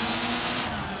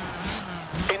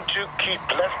 Into keep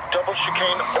left double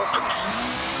chicane opens.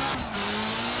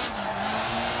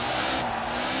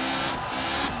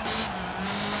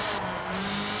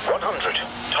 100.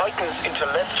 Tightens into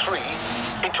left 3,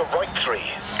 into right 3,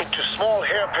 into small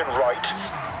hairpin right,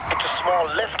 into small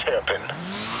left hairpin.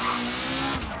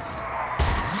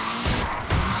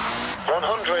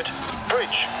 100,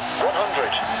 bridge,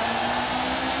 100.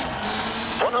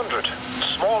 100,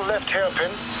 small left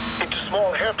hairpin, into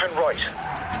small hairpin right.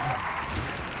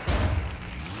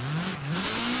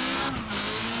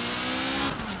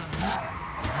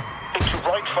 Into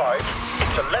right 5,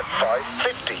 into left 5,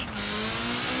 50.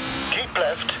 Keep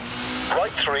left,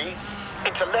 right 3,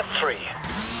 into left 3.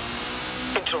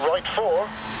 Into right 4,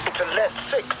 into left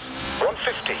 6,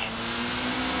 150.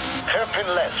 Hairpin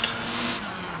left.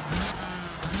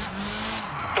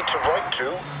 into right 2,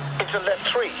 into left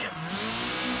 3.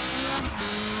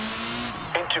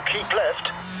 Into keep left,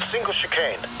 single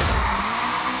chicane.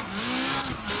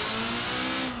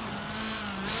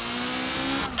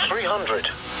 300,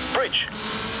 bridge.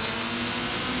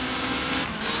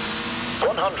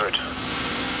 100,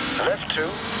 left 2,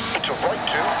 into right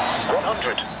 2,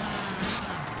 100.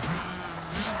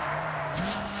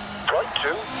 Right 2,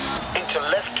 into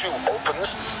left 2 opens,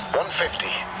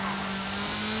 150.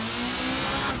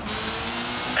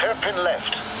 Hairpin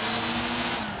left.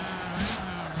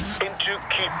 Into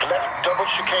keep left double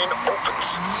chicane opens.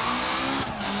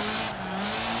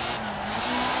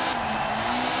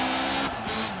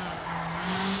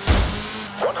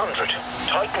 100,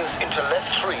 tightens into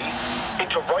left 3,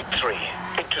 into right 3,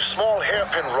 into small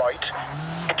hairpin right,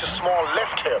 into small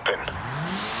left hairpin.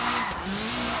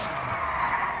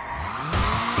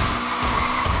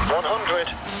 100,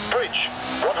 bridge,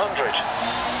 100.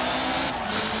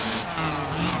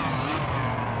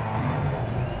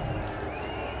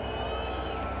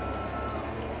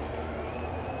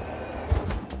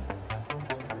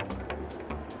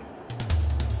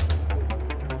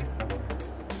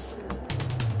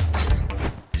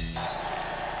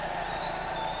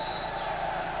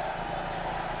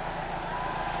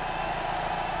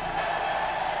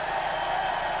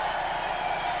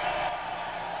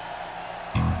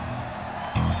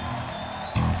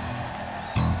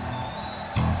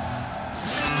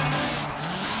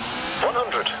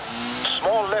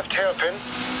 Small left hairpin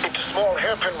into small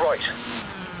hairpin right.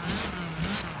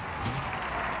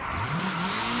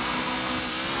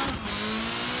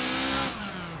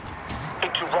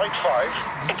 Into right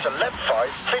 5, into left 5,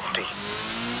 50.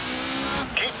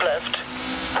 Keep left,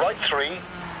 right 3,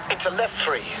 into left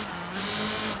 3.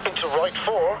 Into right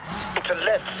 4, into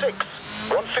left 6,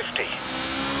 150.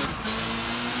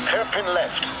 Hairpin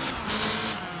left.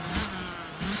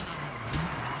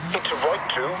 Into right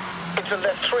 2, into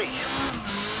left 3.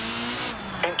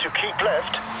 Into keep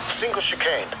left, single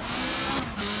chicane.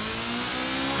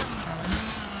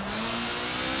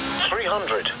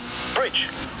 300, bridge.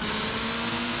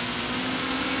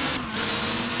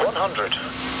 100,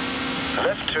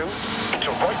 left 2,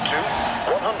 into right 2,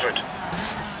 100.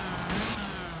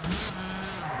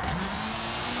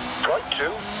 Right 2,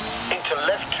 into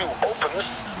left 2 opens,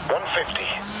 150.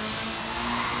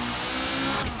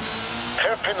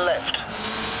 Hairpin left.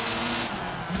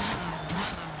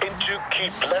 Into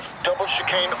keep left double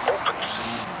chicane opens.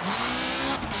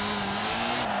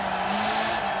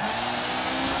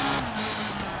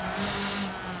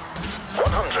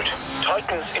 100,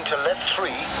 tightens into left 3,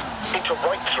 into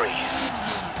right 3.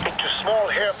 Into small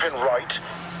hairpin right,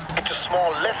 into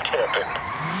small left hairpin.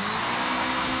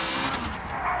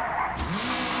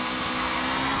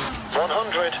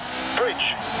 100, bridge,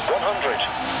 100.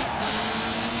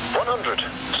 100,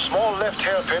 small left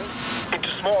hairpin, into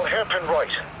small hairpin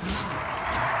right.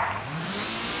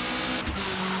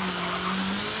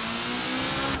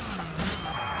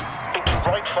 Into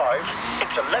right 5,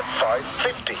 into left 5,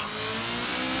 50.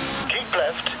 Keep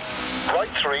left,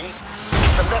 right 3,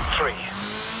 into left 3.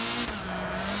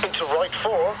 Into right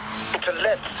 4, into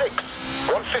left 6,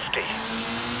 150.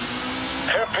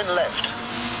 Hairpin left.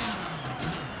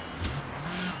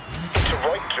 Into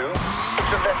right 2,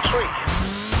 into left 3.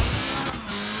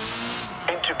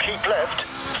 Into keep left,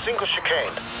 single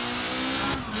chicane.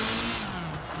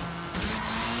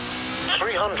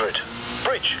 300,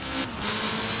 bridge.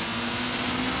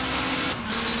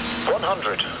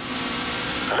 100,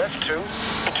 left 2,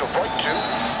 into right 2,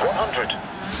 100.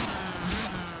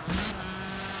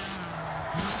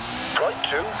 Right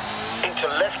 2, into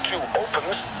left 2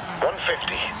 opens,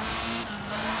 150.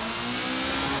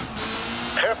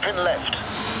 Hairpin left.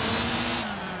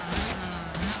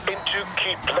 Into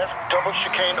keep left double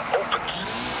chicane opens.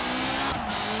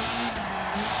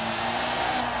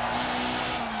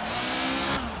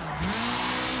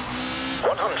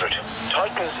 100,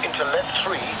 tightens into left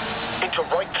 3, into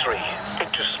right 3,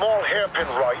 into small hairpin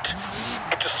right,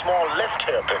 into small left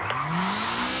hairpin.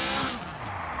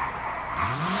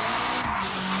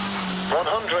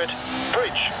 100,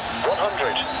 bridge,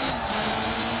 100.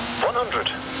 100,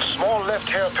 small left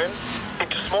hairpin,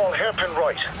 into small hairpin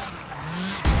right.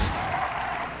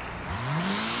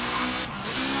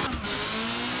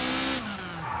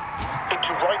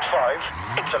 Into right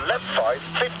 5, into left 5,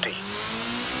 50.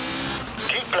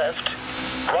 Keep left,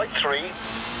 right 3,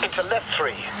 into left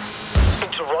 3.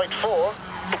 Into right 4,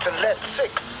 into left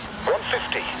 6,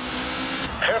 150.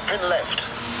 Hairpin left.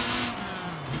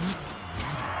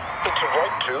 Into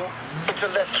right 2, into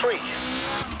left 3.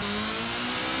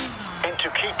 Into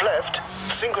keep left,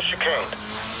 single chicane.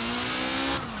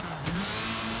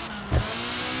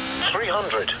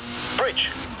 300. Bridge.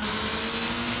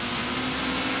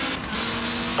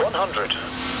 100.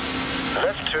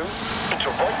 Left 2 into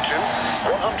right 2,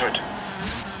 100.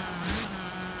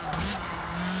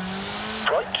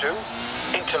 Right 2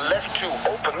 into left 2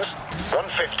 opens,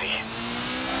 150.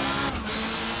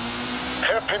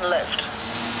 Hairpin left.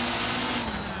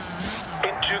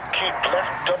 Into keep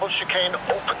left double chicane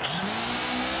opens.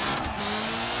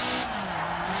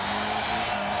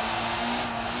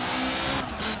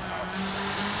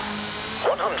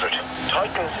 100.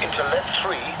 Tightens into left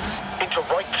 3, into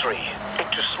right 3,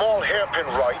 into small hairpin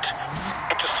right,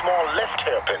 into small left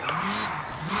hairpin.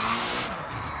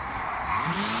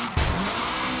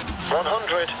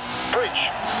 100. Bridge.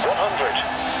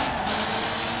 100.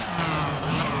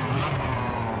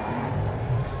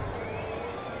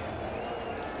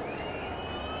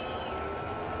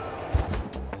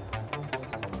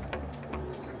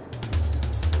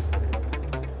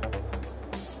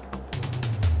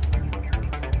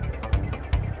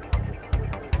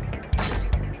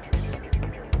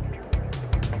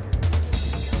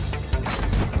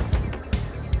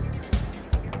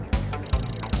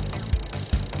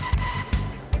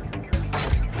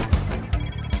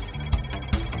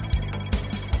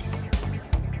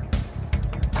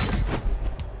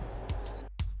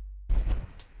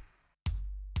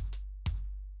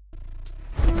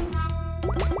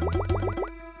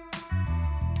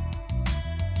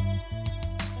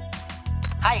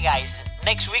 Hi guys,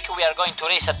 next week we are going to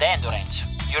race at the Endurance.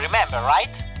 You remember, right?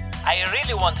 I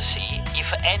really want to see if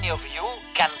any of you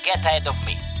can get ahead of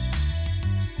me.